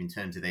supportive in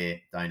terms of their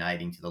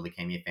donating to the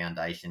Leukemia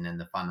Foundation, and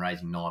the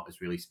fundraising night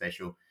was really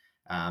special.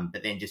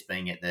 But then just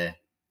being at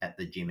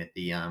the gym at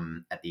the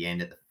end, at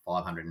the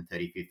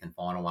 535th and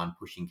final one,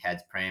 pushing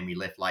Cad's pram. We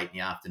left late in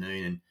the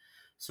afternoon and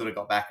sort of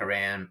got back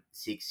around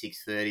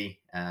 6:30,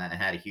 and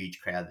had a huge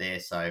crowd there.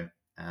 So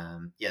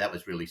that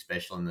was really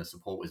special, and the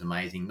support was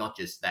amazing. Not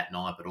just that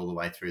night, but all the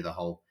way through the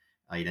whole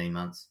 18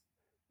 months.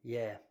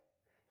 Yeah,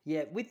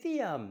 yeah. With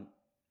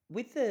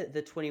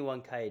the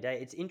 21K a day,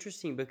 it's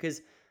interesting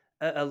because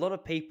a lot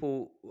of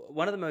people.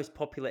 One of the most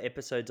popular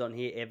episodes on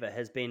here ever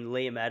has been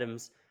Liam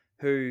Adams,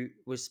 who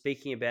was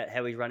speaking about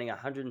how he's running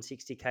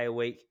 160K a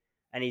week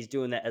and he's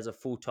doing that as a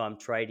full time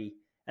tradie.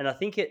 And I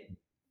think it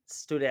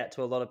stood out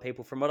to a lot of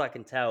people, from what I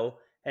can tell,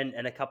 and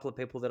a couple of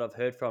people that I've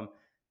heard from,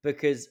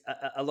 because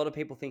a lot of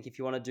people think if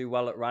you want to do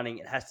well at running,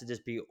 it has to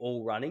just be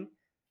all running.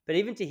 But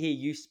even to hear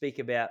you speak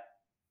about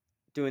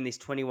doing this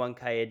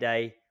 21K a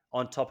day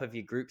on top of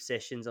your group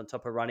sessions, on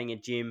top of running a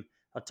gym,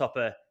 on top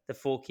of the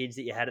 4 kids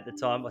that you had at the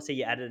time. I see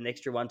you added an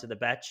extra one to the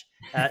batch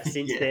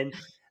since Yeah. then.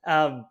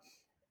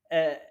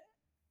 Uh,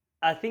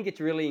 I think it's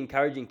really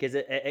encouraging because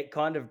it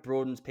kind of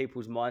broadens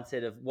people's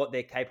mindset of what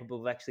they're capable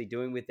of actually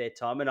doing with their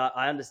time. And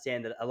I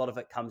understand that a lot of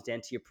it comes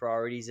down to your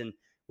priorities and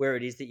where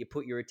it is that you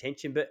put your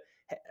attention. But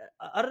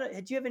I don't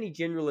know, do you have any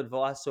general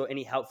advice or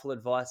any helpful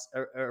advice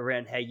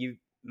around how you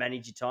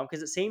manage your time?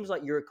 Because it seems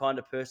like you're a kind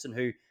of person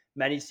who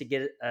managed to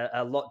get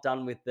a lot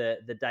done with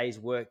the day's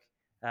work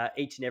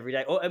each and every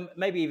day, or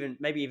maybe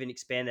even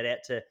expand that out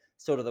to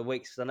sort of the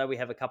weeks. Because I know we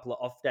have a couple of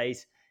off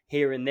days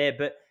here and there,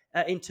 but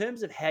in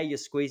terms of how you're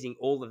squeezing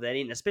all of that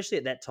in, especially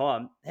at that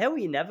time, how are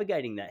you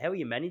navigating that? How are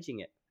you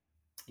managing it?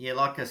 Yeah,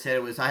 like I said,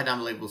 I had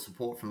unbelievable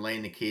support from Lee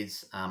and the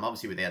kids.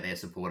 Obviously, without their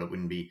support, it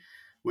wouldn't be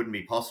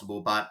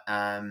possible. But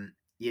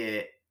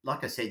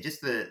like I said, just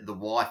the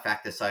why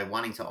factor. So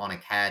wanting to honour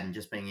Cad and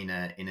just being in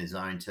a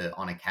zone to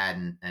honour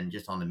Cad, and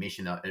just on the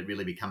mission, it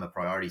really become a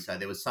priority. So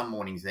there was some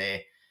mornings there,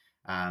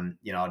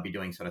 I'd be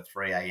doing sort of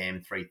 3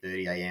 a.m.,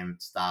 3:30 a.m.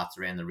 starts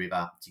around the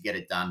river to get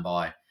it done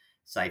by,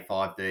 say,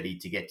 5:30,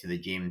 to get to the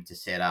gym to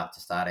set up to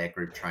start our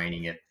group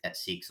training at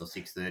 6 or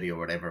 6:30 or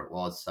whatever it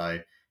was. So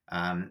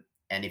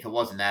and if it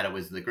wasn't that, it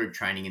was the group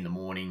training in the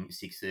morning,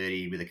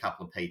 6:30, with a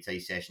couple of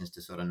PT sessions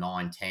to sort of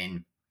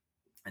 9:10,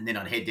 and then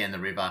I'd head down the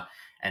river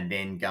and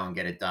then go and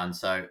get it done.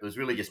 So it was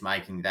really just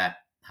making that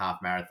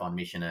half marathon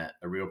mission a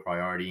real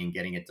priority and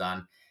getting it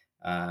done.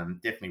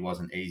 Definitely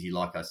wasn't easy,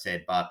 like I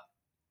said, but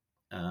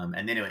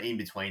and then in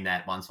between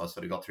that, once I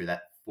sort of got through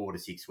that 4 to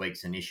 6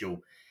 weeks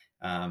initial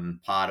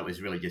part, it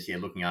was really just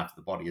looking after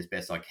the body as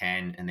best I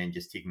can, and then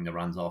just ticking the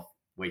runs off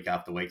week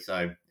after week.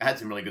 So I had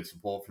some really good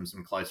support from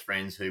some close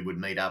friends who would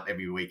meet up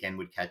every weekend,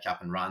 would catch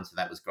up and run. So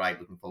that was great.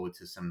 Looking forward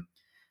to some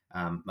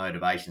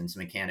motivation,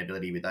 some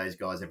accountability with those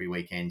guys every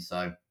weekend.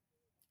 So,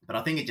 but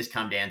I think it just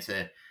come down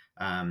to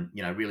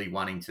really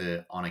wanting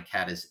to honour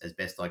Cat as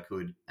best I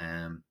could,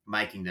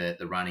 making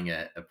the running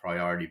a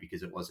priority,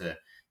 because it was an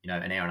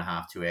hour and a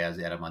half, 2 hours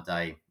out of my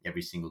day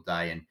every single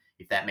day. And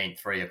if that meant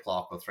 3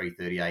 o'clock or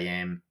 3:30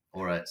 a.m.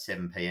 or at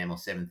 7 p.m. or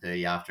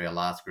 7:30 after our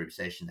last group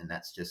session, then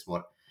that's just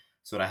what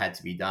sort of had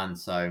to be done.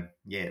 So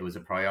it was a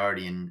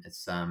priority, and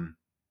it's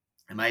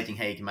amazing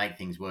how you can make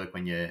things work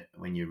when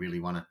you really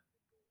want it.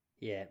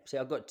 Yeah. See,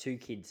 I've got 2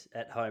 kids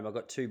at home. I've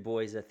got 2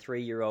 boys, a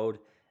 3-year-old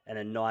and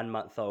a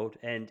 9-month old.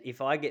 And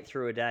if I get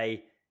through a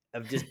day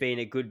of just being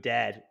a good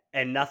dad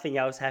and nothing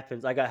else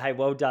happens, I go, "Hey,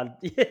 well done.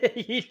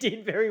 You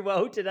did very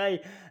well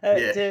today."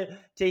 Yeah.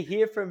 To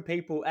hear from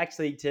people,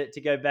 actually,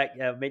 to go back,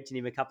 I've mentioned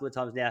him a couple of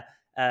times now.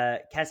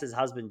 Cass's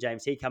husband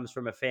James, he comes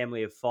from a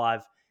family of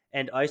 5,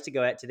 and I used to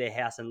go out to their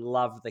house and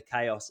love the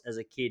chaos as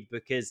a kid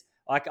because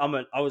I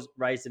was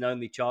raised an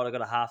only child. I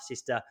got a half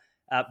sister,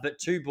 but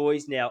 2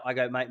 boys now. I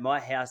go, mate, my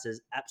house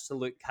is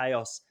absolute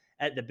chaos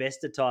at the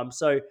best of times.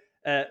 So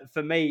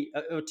for me,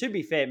 to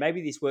be fair,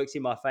 maybe this works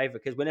in my favor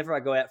because whenever I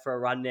go out for a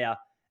run now,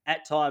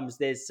 at times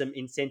there's some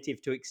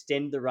incentive to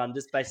extend the run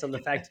just based on the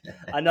fact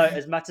I know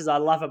as much as I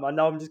love them, I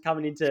know I'm just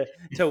coming into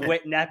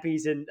wet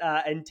nappies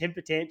and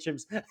temper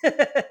tantrums.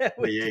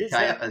 Which Yeah, is,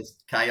 chaos,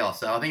 chaos.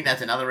 So I think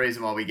that's another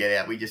reason why we get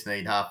out. We just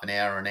need half an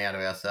hour and hour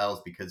to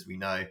ourselves because we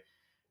know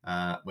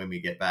when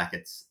we get back,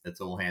 it's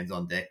all hands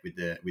on deck with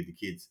the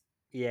kids.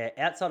 yeah,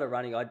 outside of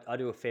running, I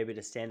do a fair bit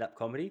of stand up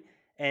comedy.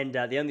 And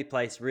the only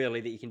place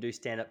really that you can do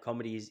stand up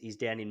comedy is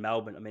down in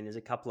Melbourne. I mean, there's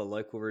a couple of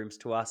local rooms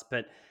to us,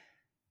 but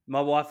my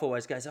wife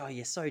always goes, "Oh,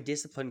 you're so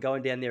disciplined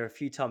going down there a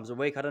few times a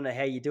week. I don't know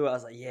how you do it." I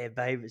was like, "Yeah,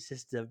 babe, it's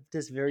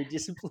just very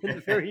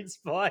disciplined, very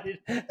inspired."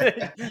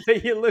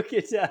 But you look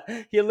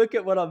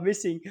at what I'm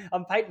missing.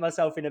 I'm painting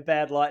myself in a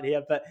bad light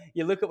here, but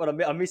you look at what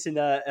I'm missing: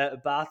 a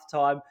bath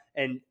time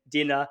and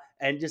dinner,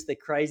 and just the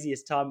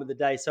craziest time of the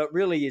day. So it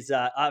really is.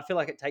 I feel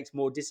like it takes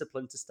more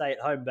discipline to stay at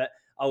home, but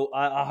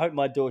I hope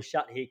my door's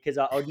shut here because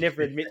I would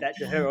never admit that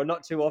to her, or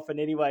not too often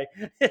anyway,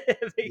 Yeah,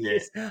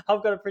 because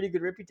I've got a pretty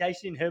good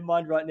reputation in her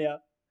mind right now.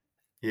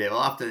 yeah.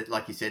 Well, after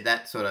like you said,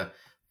 that sort of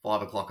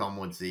 5 o'clock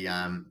onwards, the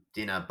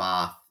dinner,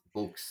 bath,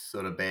 books,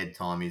 sort of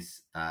bedtime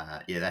is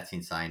yeah, that's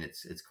insane.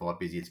 It's quite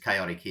busy. It's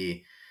chaotic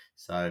here.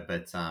 So,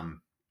 but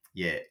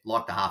yeah,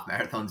 like the half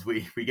marathons,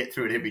 we get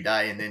through it every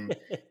day, and then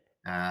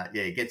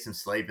yeah, get some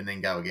sleep and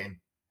then go again.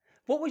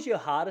 What was your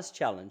hardest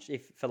challenge,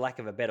 if for lack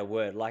of a better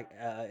word, like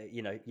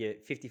your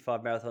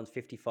 55 marathons,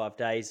 55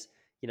 days,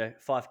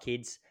 5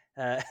 kids,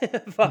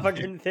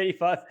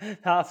 535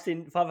 halves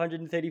in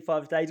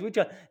 535 days? Which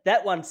one?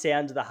 That one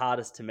sounds the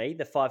hardest to me.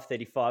 The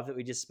 535 that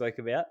we just spoke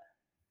about.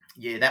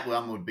 Yeah, that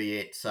one would be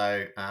it.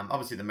 So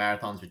obviously the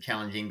marathons were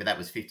challenging, but that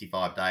was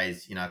 55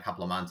 days, a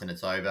couple of months and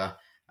it's over.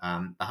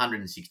 The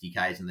 160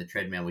 Ks and the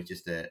treadmill was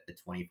just a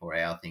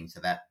 24-hour thing.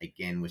 So that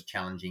again was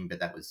challenging, but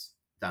that was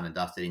done and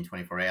dusted in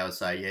 24 hours.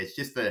 So yeah, it's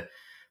just the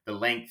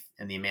length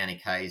and the amount of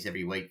Ks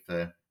every week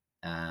for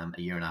a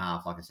year and a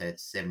half. Like I said,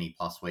 it's 70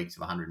 plus weeks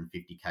of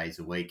 150 Ks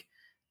a week.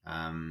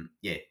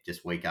 Yeah,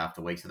 just week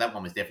after week. So that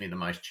one was definitely the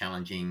most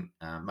challenging,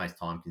 most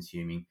time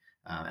consuming.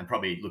 And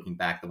probably looking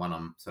back, the one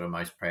I'm sort of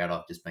most proud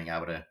of, just being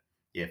able to,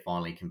 yeah,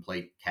 finally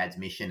complete CAD's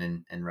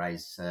mission and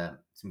raise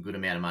some good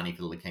amount of money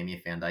for the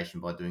Leukemia Foundation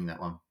by doing that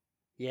one.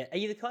 Yeah. Are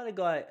you the kind of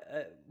guy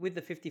with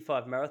the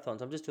 55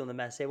 marathons? I'm just doing the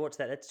maths here. What's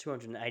that? That's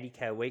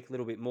 280K a week, a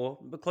little bit more,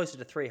 but closer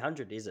to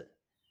 300, is it?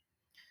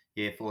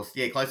 Yeah,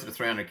 closer to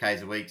 300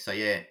 Ks a week. So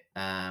yeah,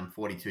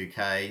 42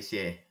 Ks.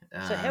 Yeah.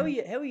 So how are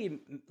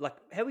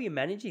you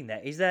managing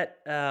that? Is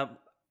that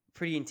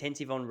pretty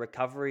intensive on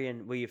recovery,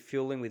 and were you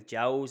fueling with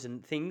gels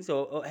and things,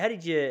 or how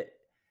did you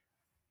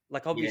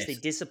like? Obviously,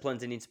 Yes.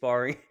 discipline's an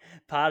inspiring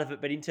part of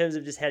it, but in terms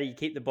of just how do you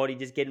keep the body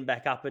just getting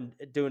back up and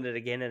doing it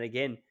again and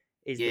again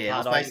is the Yeah,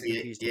 I part was I get basically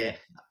confused yeah, about.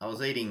 I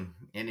was eating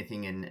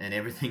anything and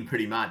everything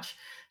pretty much.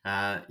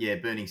 Yeah,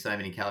 burning so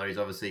many calories.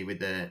 Obviously, with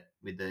the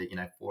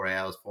 4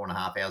 hours,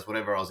 4.5 hours,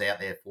 whatever I was out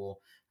there for.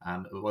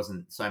 It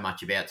wasn't so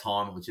much about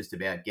time. It was just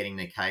about getting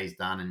the Ks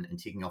done and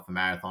ticking off a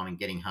marathon and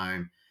getting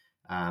home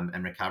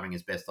and recovering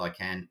as best I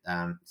can.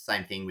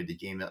 Same thing with the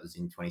gym. That was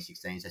in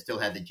 2016. So I still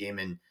had the gym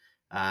and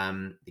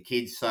the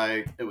kids.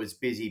 So it was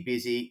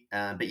busy.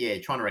 But yeah,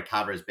 trying to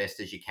recover as best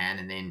as you can,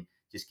 and then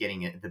just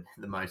getting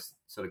the most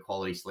sort of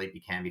quality sleep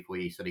you can before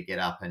you sort of get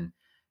up and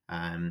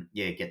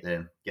yeah, get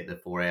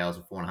the 4 hours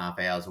or 4.5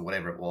 hours or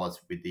whatever it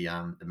was with the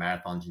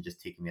marathons and just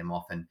ticking them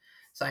off. And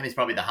same as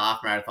probably the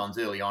half marathons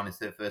early on. It's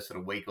the first sort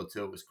of week or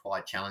two. It was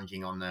quite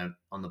challenging on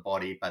the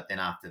body, but then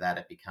after that,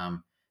 it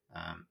become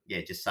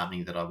yeah, just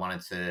something that I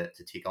wanted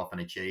to tick off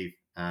and achieve.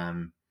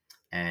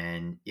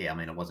 And yeah, I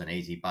mean, it wasn't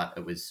easy, but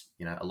it was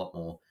a lot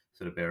more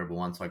sort of bearable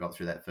once I got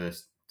through that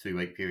first 2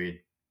 week period.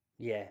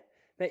 Yeah.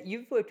 But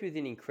you've worked with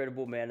an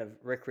incredible amount of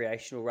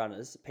recreational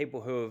runners, people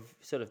who have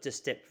sort of just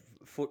stepped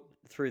foot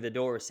through the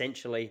door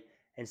essentially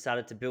and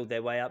started to build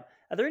their way up.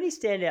 Are there any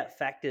standout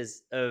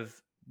factors of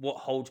what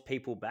holds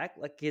people back?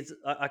 Like, 'cause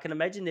I can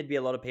imagine there'd be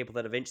a lot of people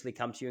that eventually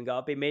come to you and go,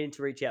 I've been meaning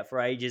to reach out for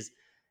ages.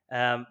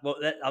 I'm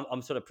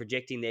sort of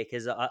projecting there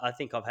because I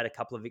think I've had a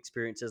couple of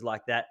experiences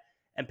like that,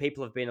 and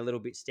people have been a little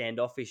bit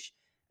standoffish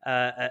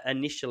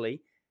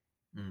initially.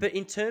 Mm. But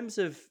in terms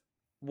of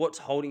what's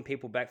holding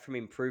people back from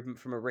improvement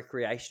from a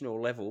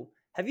recreational level,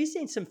 have you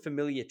seen some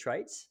familiar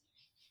traits?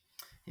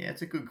 Yeah,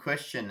 it's a good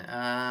question.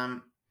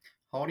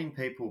 Holding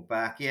people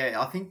back. Yeah,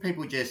 I think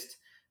people just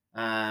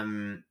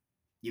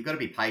you've got to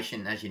be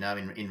patient, as you know,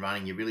 in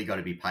running. You really got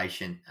to be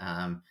patient.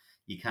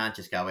 You can't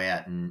just go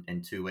out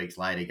and 2 weeks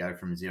later go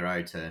from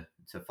 0 to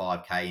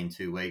 5K in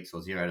 2 weeks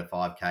or 0 to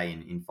 5K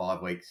in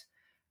 5 weeks.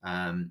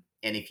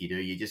 And if you do,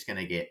 you're just going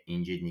to get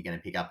injured and you're going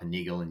to pick up a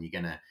niggle and you're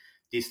going to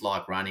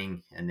dislike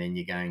running, and then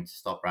you're going to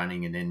stop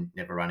running and then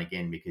never run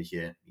again because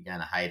you're going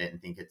to hate it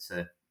and think it's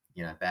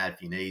bad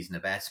for your knees and a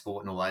bad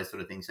sport and all those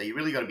sort of things. So you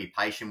really got to be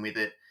patient with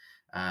it.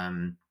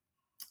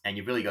 And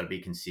you've really got to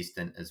be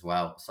consistent as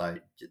well. So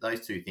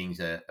those two things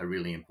are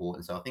really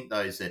important. So I think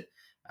those that,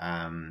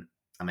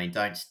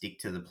 don't stick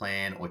to the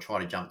plan or try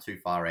to jump too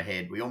far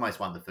ahead. We almost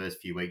want the first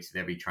few weeks of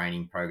every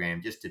training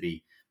program just to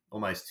be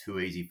almost too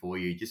easy for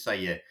you, just so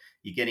you're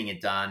getting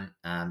it done.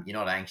 You're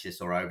not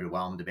anxious or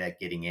overwhelmed about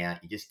getting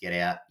out. You just get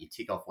out, you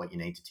tick off what you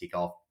need to tick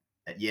off.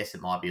 Yes,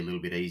 it might be a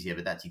little bit easier,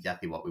 but that's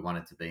exactly what we want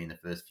it to be in the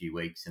first few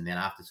weeks. And then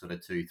after sort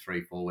of 2,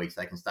 3, 4 weeks,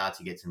 they can start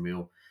to get some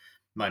real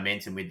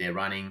momentum with their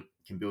running,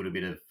 can build a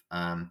bit of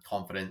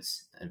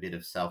confidence, a bit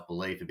of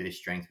self-belief, a bit of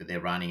strength with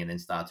their running, and then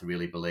start to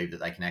really believe that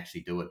they can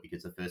actually do it,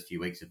 because the first few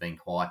weeks have been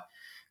quite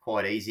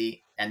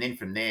easy. And then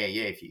from there,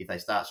 if they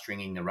start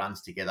stringing the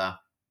runs together,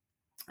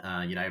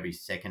 every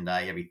second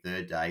day, every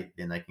third day,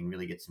 then they can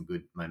really get some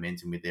good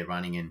momentum with their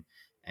running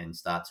and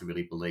start to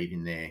really believe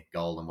in their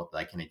goal and what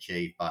they can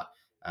achieve. But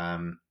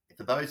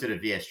for those that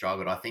have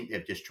struggled, I think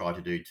they've just tried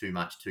to do too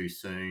much too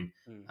soon,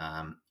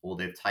 or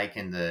they've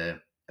taken the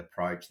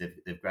approach.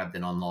 They've grabbed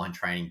an online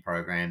training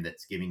program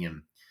that's giving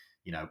them,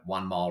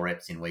 1 mile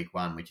reps in week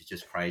 1, which is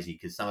just crazy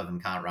because some of them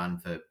can't run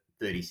for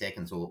 30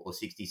 seconds or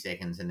 60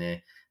 seconds, and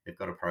they've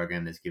got a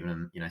program that's given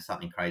them,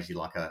 something crazy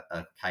like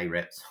a K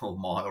reps or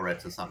mile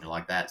reps or something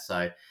like that.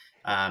 So,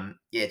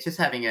 it's just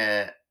having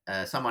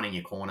someone in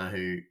your corner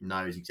who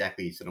knows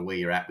exactly sort of where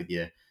you're at with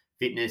your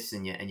fitness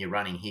and your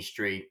running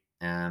history,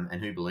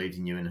 and who believes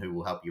in you and who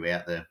will help you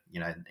out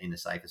in the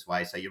safest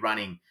way. So you're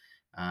running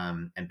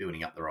and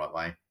building up the right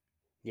way.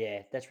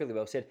 Yeah, that's really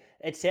well said.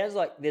 It sounds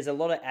like there's a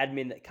lot of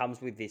admin that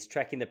comes with this,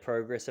 tracking the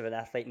progress of an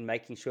athlete and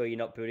making sure you're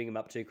not building them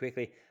up too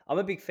quickly. I'm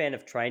a big fan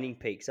of Training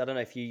Peaks. I don't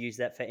know if you use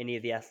that for any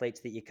of the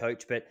athletes that you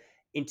coach, but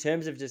in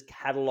terms of just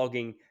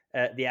cataloging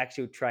the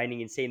actual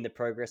training and seeing the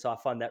progress, I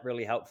find that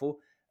really helpful.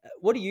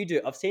 What do you do?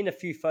 I've seen a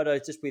few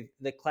photos just with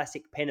the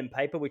classic pen and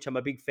paper, which I'm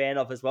a big fan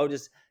of as well,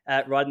 just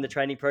writing the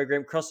training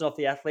program, crossing off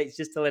the athletes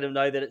just to let them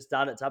know that it's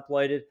done, it's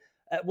uploaded.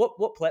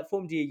 What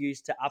platform do you use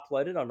to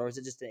upload it on, or is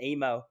it just an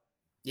email?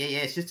 Yeah,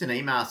 it's just an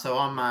email. So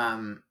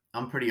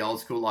I'm pretty old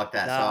school like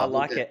that. No, So I I've looked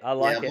like at it. I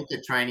like I've it. looked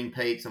at Training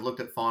Peaks. I've looked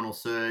at Final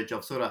Surge.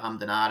 I've sort of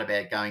hummed and ahed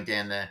about going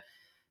down the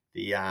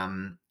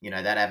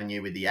that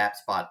avenue with the apps.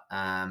 But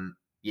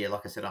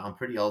like I said, I'm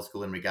pretty old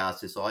school in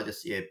regards to. So I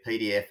just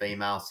PDF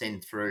email,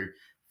 send through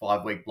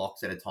 5-week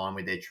blocks at a time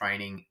with their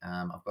training.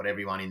 I've got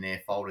everyone in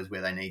their folders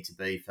where they need to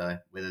be for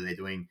whether they're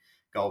doing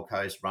Gold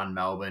Coast, Run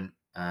Melbourne,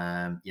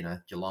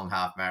 Geelong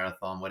Half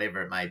Marathon,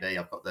 whatever it may be.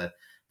 I've got the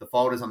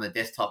folders on the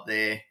desktop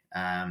there.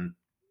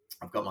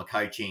 I've got my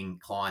coaching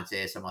clients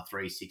there, so my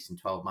 3, 6,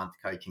 and 12-month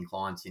coaching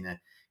clients in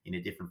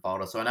a different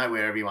folder. So I know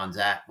where everyone's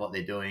at, what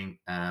they're doing,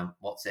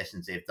 what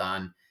sessions they've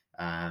done.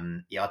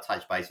 I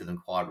touch base with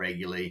them quite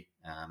regularly.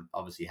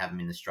 Obviously, have them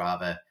in the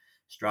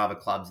Strava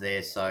clubs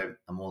there, so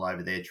I'm all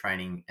over their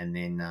training. And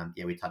then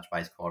we touch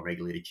base quite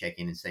regularly to check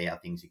in and see how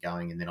things are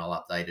going. And then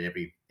I'll update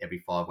it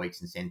every 5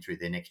 weeks and send through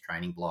their next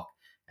training block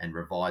and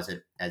revise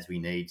it as we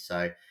need.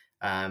 So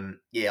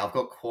I've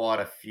got quite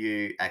a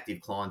few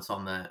active clients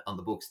on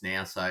the books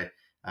now. So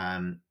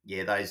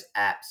those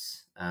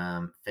apps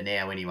for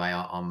now anyway.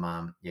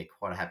 I'm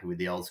quite happy with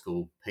the old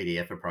school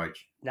PDF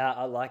approach. No,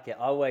 I like it.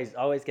 I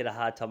always get a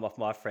hard time off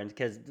my friends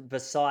because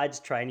besides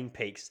Training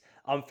Peaks,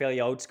 I'm fairly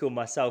old school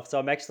myself. So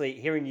I'm actually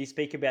hearing you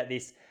speak about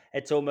this.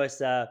 It's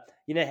almost, how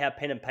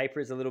pen and paper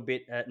is a little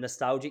bit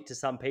nostalgic to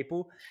some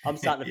people. I'm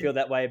starting to Yeah. feel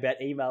that way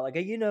about email. I go,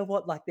 you know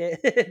what? Like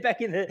back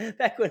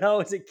when I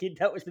was a kid,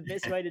 that was the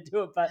best way to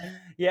do it. But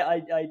yeah,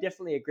 I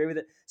definitely agree with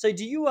it. So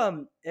do you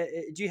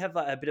have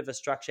like a bit of a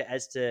structure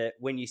as to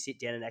when you sit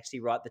down and actually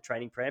write the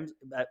training programs?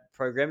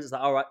 It's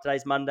like, all right,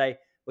 today's Monday.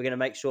 We're going to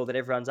make sure that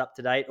everyone's up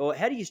to date. Or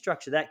how do you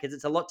structure that? Because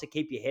it's a lot to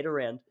keep your head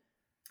around.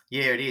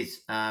 Yeah, it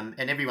is. And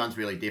everyone's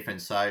really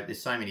different. So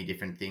there's so many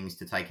different things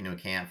to take into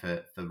account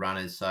for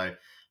runners. So,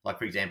 like,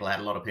 for example, I had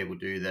a lot of people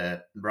do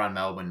the Run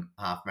Melbourne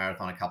half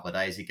marathon a couple of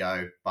days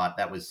ago, but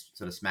that was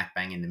sort of smack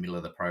bang in the middle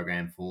of the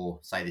program for,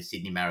 say, the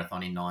Sydney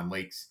Marathon in 9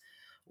 weeks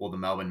or the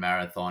Melbourne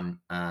Marathon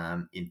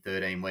in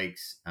 13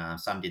 weeks.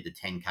 Some did the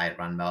 10K at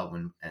Run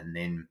Melbourne and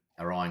then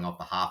are eyeing off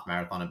the half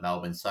marathon at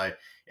Melbourne. So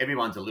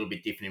everyone's a little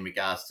bit different in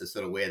regards to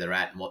sort of where they're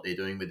at and what they're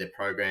doing with their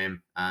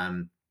program.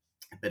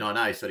 But I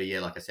know sort of,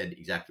 like I said,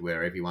 exactly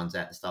where everyone's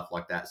at and stuff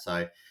like that.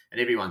 So,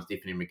 and everyone's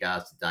different in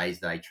regards to days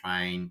they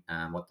train,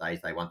 what days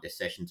they want their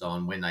sessions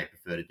on, when they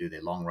prefer to do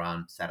their long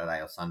run,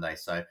 Saturday or Sunday.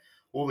 So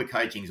all the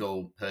coaching's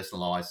all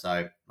personalised.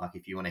 So like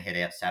if you want to head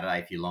out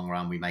Saturday for your long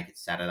run, we make it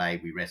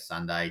Saturday, we rest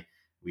Sunday,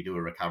 we do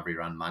a recovery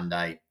run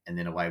Monday, and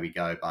then away we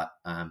go. But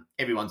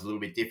everyone's a little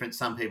bit different.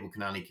 Some people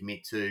can only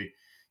commit to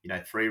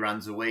 3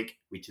 runs a week,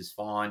 which is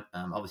fine.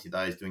 Obviously,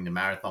 those doing the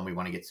marathon, we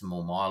want to get some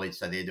more mileage.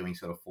 So they're doing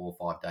sort of 4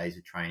 or 5 days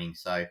of training.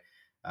 So,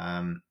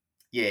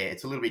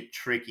 it's a little bit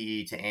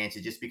tricky to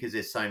answer just because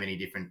there's so many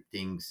different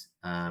things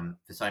for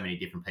so many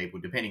different people,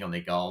 depending on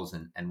their goals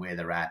and where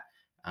they're at.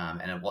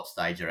 and at what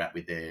stage they're at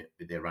with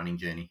their running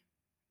journey.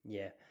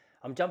 Yeah.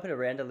 I'm jumping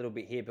around a little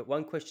bit here, but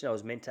one question I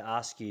was meant to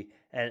ask you,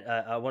 and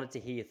I wanted to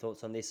hear your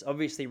thoughts on this.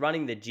 Obviously,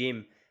 running the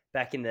gym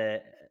back in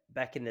the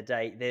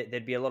day,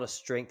 there'd be a lot of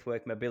strength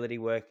work, mobility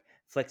work,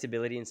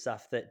 flexibility, and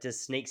stuff that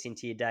just sneaks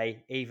into your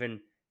day,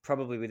 even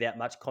probably without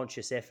much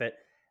conscious effort.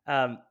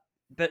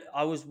 But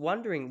I was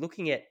wondering,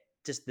 looking at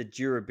just the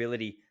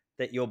durability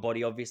that your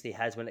body obviously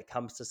has when it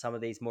comes to some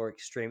of these more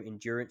extreme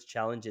endurance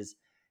challenges,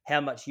 how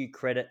much you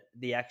credit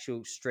the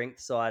actual strength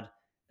side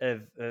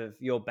of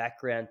your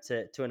background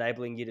to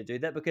enabling you to do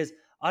that, because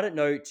I don't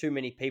know too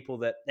many people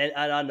that, and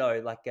I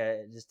know, like,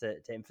 just to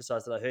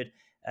emphasize that I heard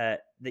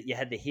that you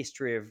had the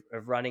history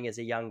of running as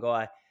a young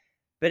guy,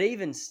 but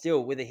even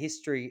still, with a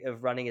history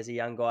of running as a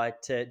young guy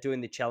to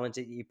doing the challenge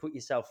that you put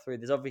yourself through,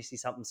 there's obviously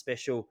something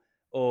special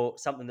or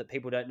something that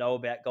people don't know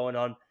about going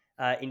on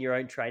in your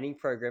own training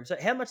program. So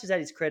how much of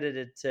that is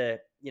credited to,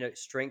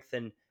 strength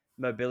and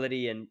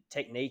mobility and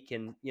technique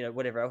and,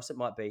 whatever else it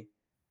might be?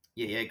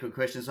 Yeah, good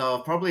question. So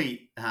I've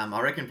probably,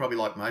 I reckon, probably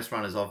like most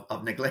runners,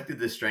 I've neglected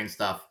the strength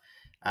stuff,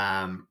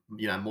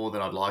 more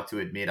than I'd like to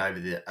admit over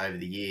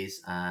the years.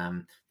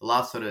 The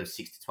last sort of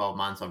 6 to 12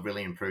 months, I've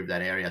really improved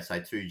that area. So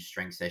 2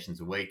 strength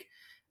sessions a week.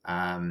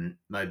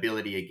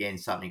 Mobility, again,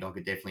 something I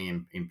could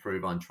definitely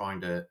improve on,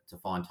 trying to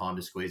find time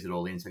to squeeze it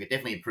all in. So I could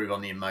definitely improve on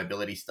the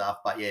mobility stuff.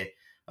 But yeah,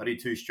 I do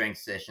 2 strength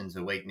sessions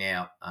a week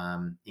now,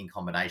 in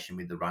combination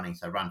with the running.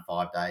 So I run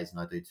 5 days and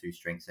I do 2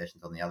 strength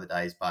sessions on the other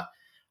days. But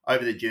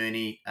over the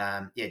journey,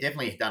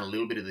 definitely done a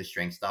little bit of the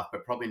strength stuff,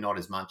 but probably not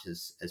as much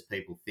as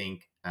people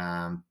think.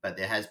 But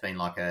there has been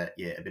like a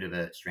bit of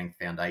a strength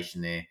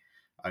foundation there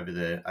over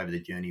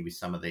the journey with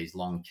some of these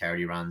long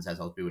charity runs as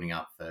I was building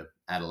up for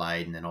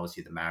Adelaide, and then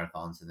obviously the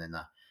marathons, and then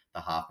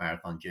the half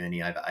marathon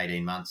journey over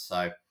 18 months.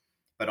 So,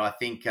 but I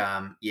think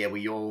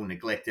we all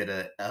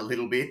neglected a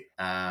little bit.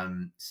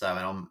 And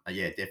I'm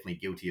definitely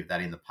guilty of that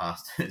in the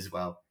past as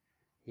well.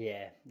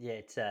 Yeah.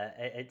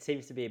 It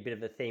seems to be a bit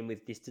of a theme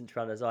with distance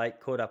runners. I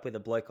caught up with a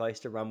bloke I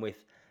used to run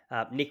with,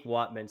 Nick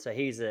Whiteman. So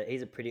he's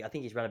a pretty. I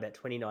think he's run about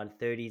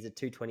 29:30. He's a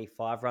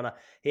 2:25 runner.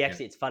 He Yeah.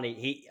 actually, it's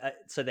funny.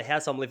 So the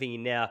house I'm living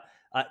in now,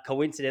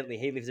 coincidentally,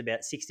 he lives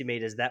about 60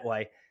 meters that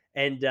way.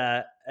 And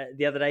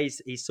the other day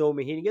he saw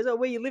me here and he goes, "Oh,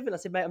 where you living?" I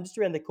said, "Mate, I'm just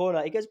around the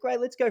corner." He goes,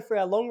 "Great, let's go for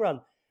our long run."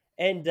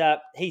 And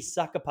he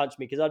sucker punched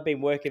me because I'd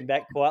been working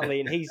back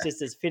quietly, and he's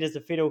just as fit as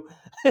a fiddle.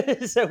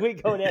 So we're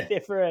going out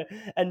there for a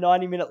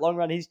 90-minute long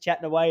run. He's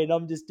chatting away, and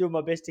I'm just doing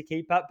my best to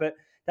keep up. But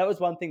that was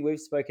one thing we've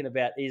spoken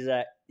about is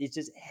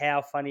just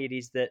how funny it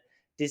is that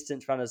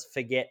distance runners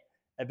forget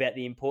about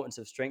the importance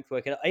of strength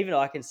work. And even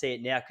I can see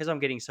it now because I'm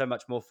getting so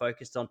much more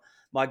focused on.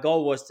 My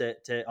goal was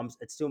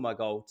it's still my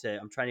goal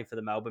I'm training for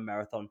the Melbourne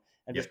Marathon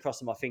and just Yep.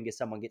 crossing my fingers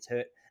someone gets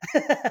hurt.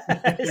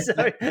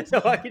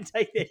 so I can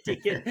take their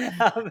ticket,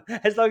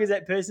 as long as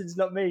that person's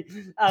not me.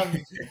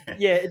 I'm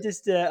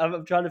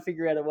trying to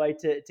figure out a way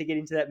to get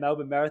into that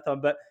Melbourne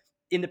Marathon. But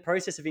in the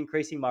process of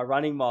increasing my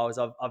running miles,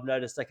 I've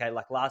noticed, okay,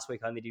 like last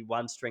week I only did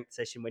 1 strength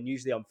session when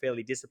usually I'm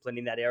fairly disciplined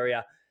in that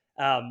area.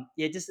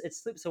 It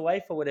slips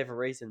away for whatever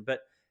reason.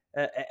 But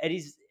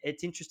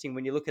it's interesting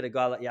when you look at a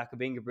guy like Jakob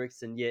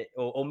Ingebrigtsen,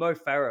 or Mo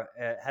Farah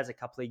has a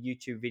couple of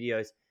YouTube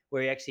videos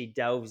where he actually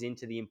delves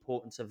into the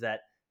importance of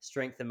that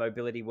strength and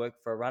mobility work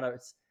for a runner.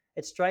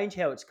 It's strange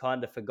how it's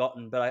kind of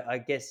forgotten, but I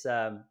guess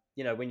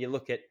when you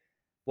look at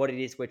what it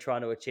is we're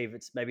trying to achieve,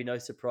 it's maybe no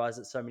surprise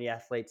that so many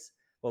athletes,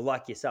 well,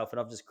 like yourself,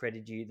 and I've just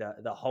credited you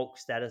the Hulk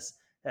status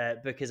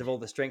because of all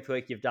the strength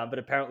work you've done, but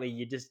apparently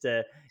you're just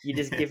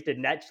gifted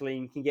naturally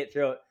and can get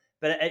through it.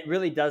 But it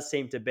really does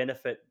seem to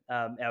benefit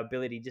our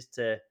ability just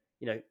to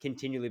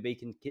continually be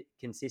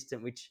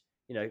consistent, which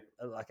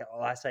like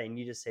I say, and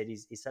you just said,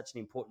 is such an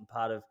important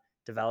part of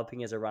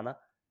developing as a runner.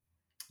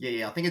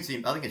 Yeah. I think it's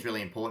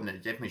really important.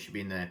 It definitely should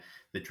be in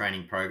the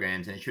training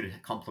programs, and it should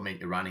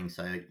complement your running.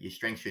 So your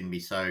strength shouldn't be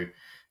so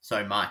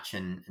much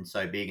and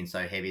so big and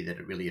so heavy that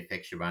it really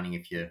affects your running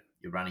if your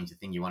running's the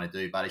thing you want to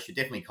do. But it should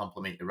definitely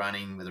complement your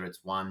running, whether it's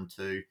 1,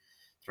 2,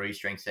 3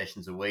 strength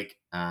sessions a week,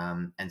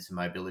 and some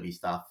mobility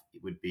stuff.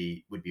 It would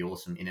be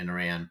awesome in and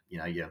around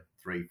your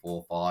 3,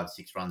 4, 5,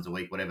 6 runs a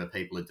week, whatever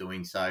people are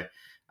doing. So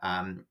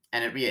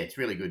it's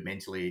really good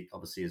mentally,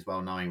 obviously, as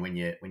well, knowing when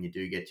you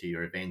do get to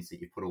your events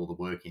that you put all the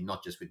work in,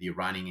 not just with your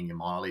running and your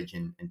mileage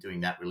and doing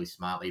that really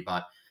smartly,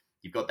 but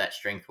you've got that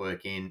strength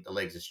work in, the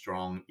legs are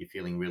strong, you're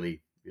feeling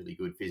really, really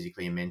good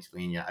physically and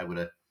mentally, and you're able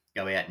to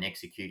go out and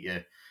execute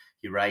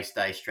your race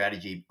day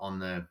strategy on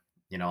the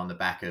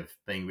back of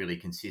being really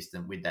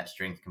consistent with that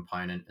strength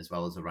component as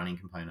well as the running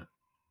component.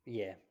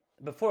 Yeah.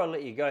 Before I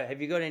let you go,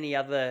 have you got any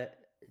other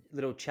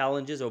little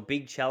challenges or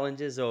big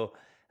challenges or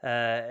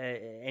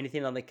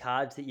anything on the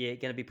cards that you're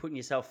going to be putting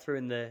yourself through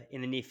in the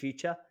near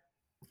future?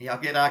 Yeah,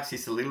 I'll get asked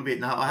this a little bit.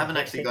 No, I haven't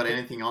actually got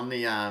anything on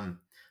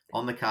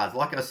the cards.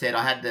 Like I said,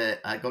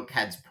 I got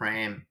Cad's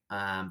Pram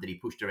that he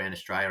pushed around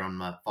Australia on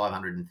my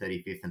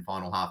 535th and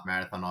final half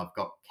marathon. I've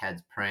got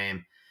Cad's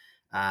Pram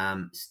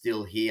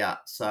still here,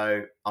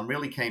 so I'm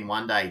really keen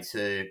one day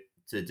to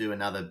do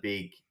another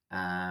big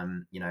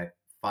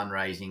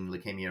fundraising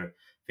Leukemia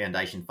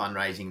Foundation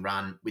fundraising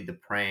run with the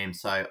pram.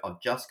 So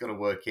I've just got to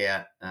work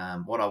out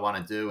what I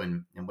want to do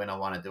and when I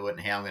want to do it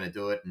and how I'm going to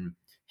do it and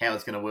how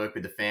it's going to work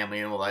with the family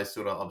and all those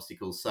sort of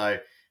obstacles. So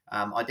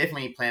I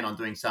definitely plan on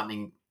doing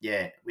something,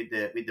 with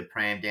the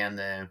pram down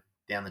the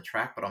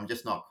track, but I'm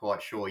just not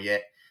quite sure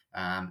yet.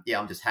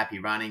 I'm just happy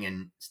running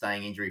and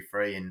staying injury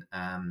free and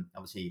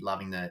obviously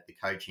loving the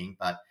coaching.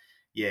 But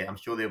I'm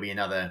sure there'll be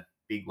another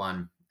big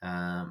one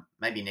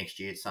maybe next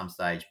year at some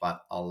stage,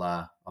 but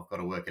I've got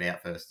to work it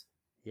out first.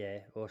 Yeah,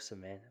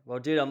 awesome, man. Well,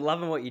 dude, I'm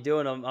loving what you're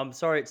doing. I'm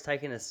sorry it's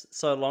taken us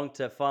so long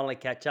to finally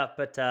catch up,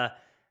 but I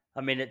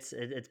mean, it's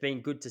been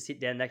good to sit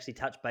down and actually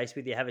touch base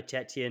with you, have a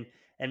chat to you,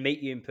 and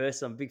meet you in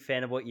person. I'm a big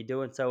fan of what you're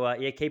doing. So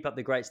keep up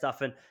the great stuff.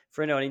 And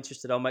for anyone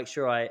interested, I'll make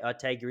sure I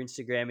tag your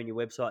Instagram and your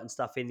website and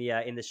stuff in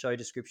the show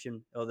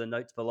description or the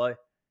notes below.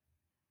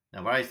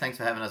 No worries. Thanks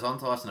for having us on,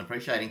 Tyson.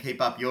 Appreciate it. And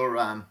keep up your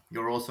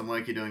awesome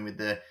work you're doing with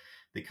the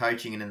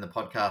coaching and in the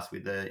podcast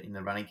in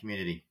the running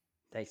community.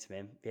 Thanks,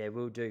 man. Yeah,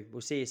 we'll do.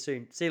 We'll see you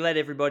soon. See you later,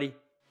 everybody.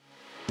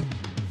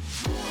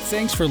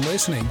 Thanks for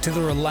listening to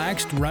the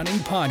Relaxed Running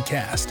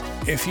Podcast.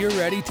 If you're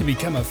ready to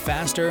become a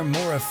faster,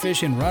 more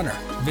efficient runner,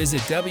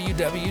 visit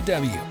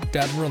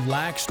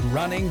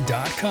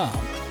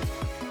www.relaxedrunning.com.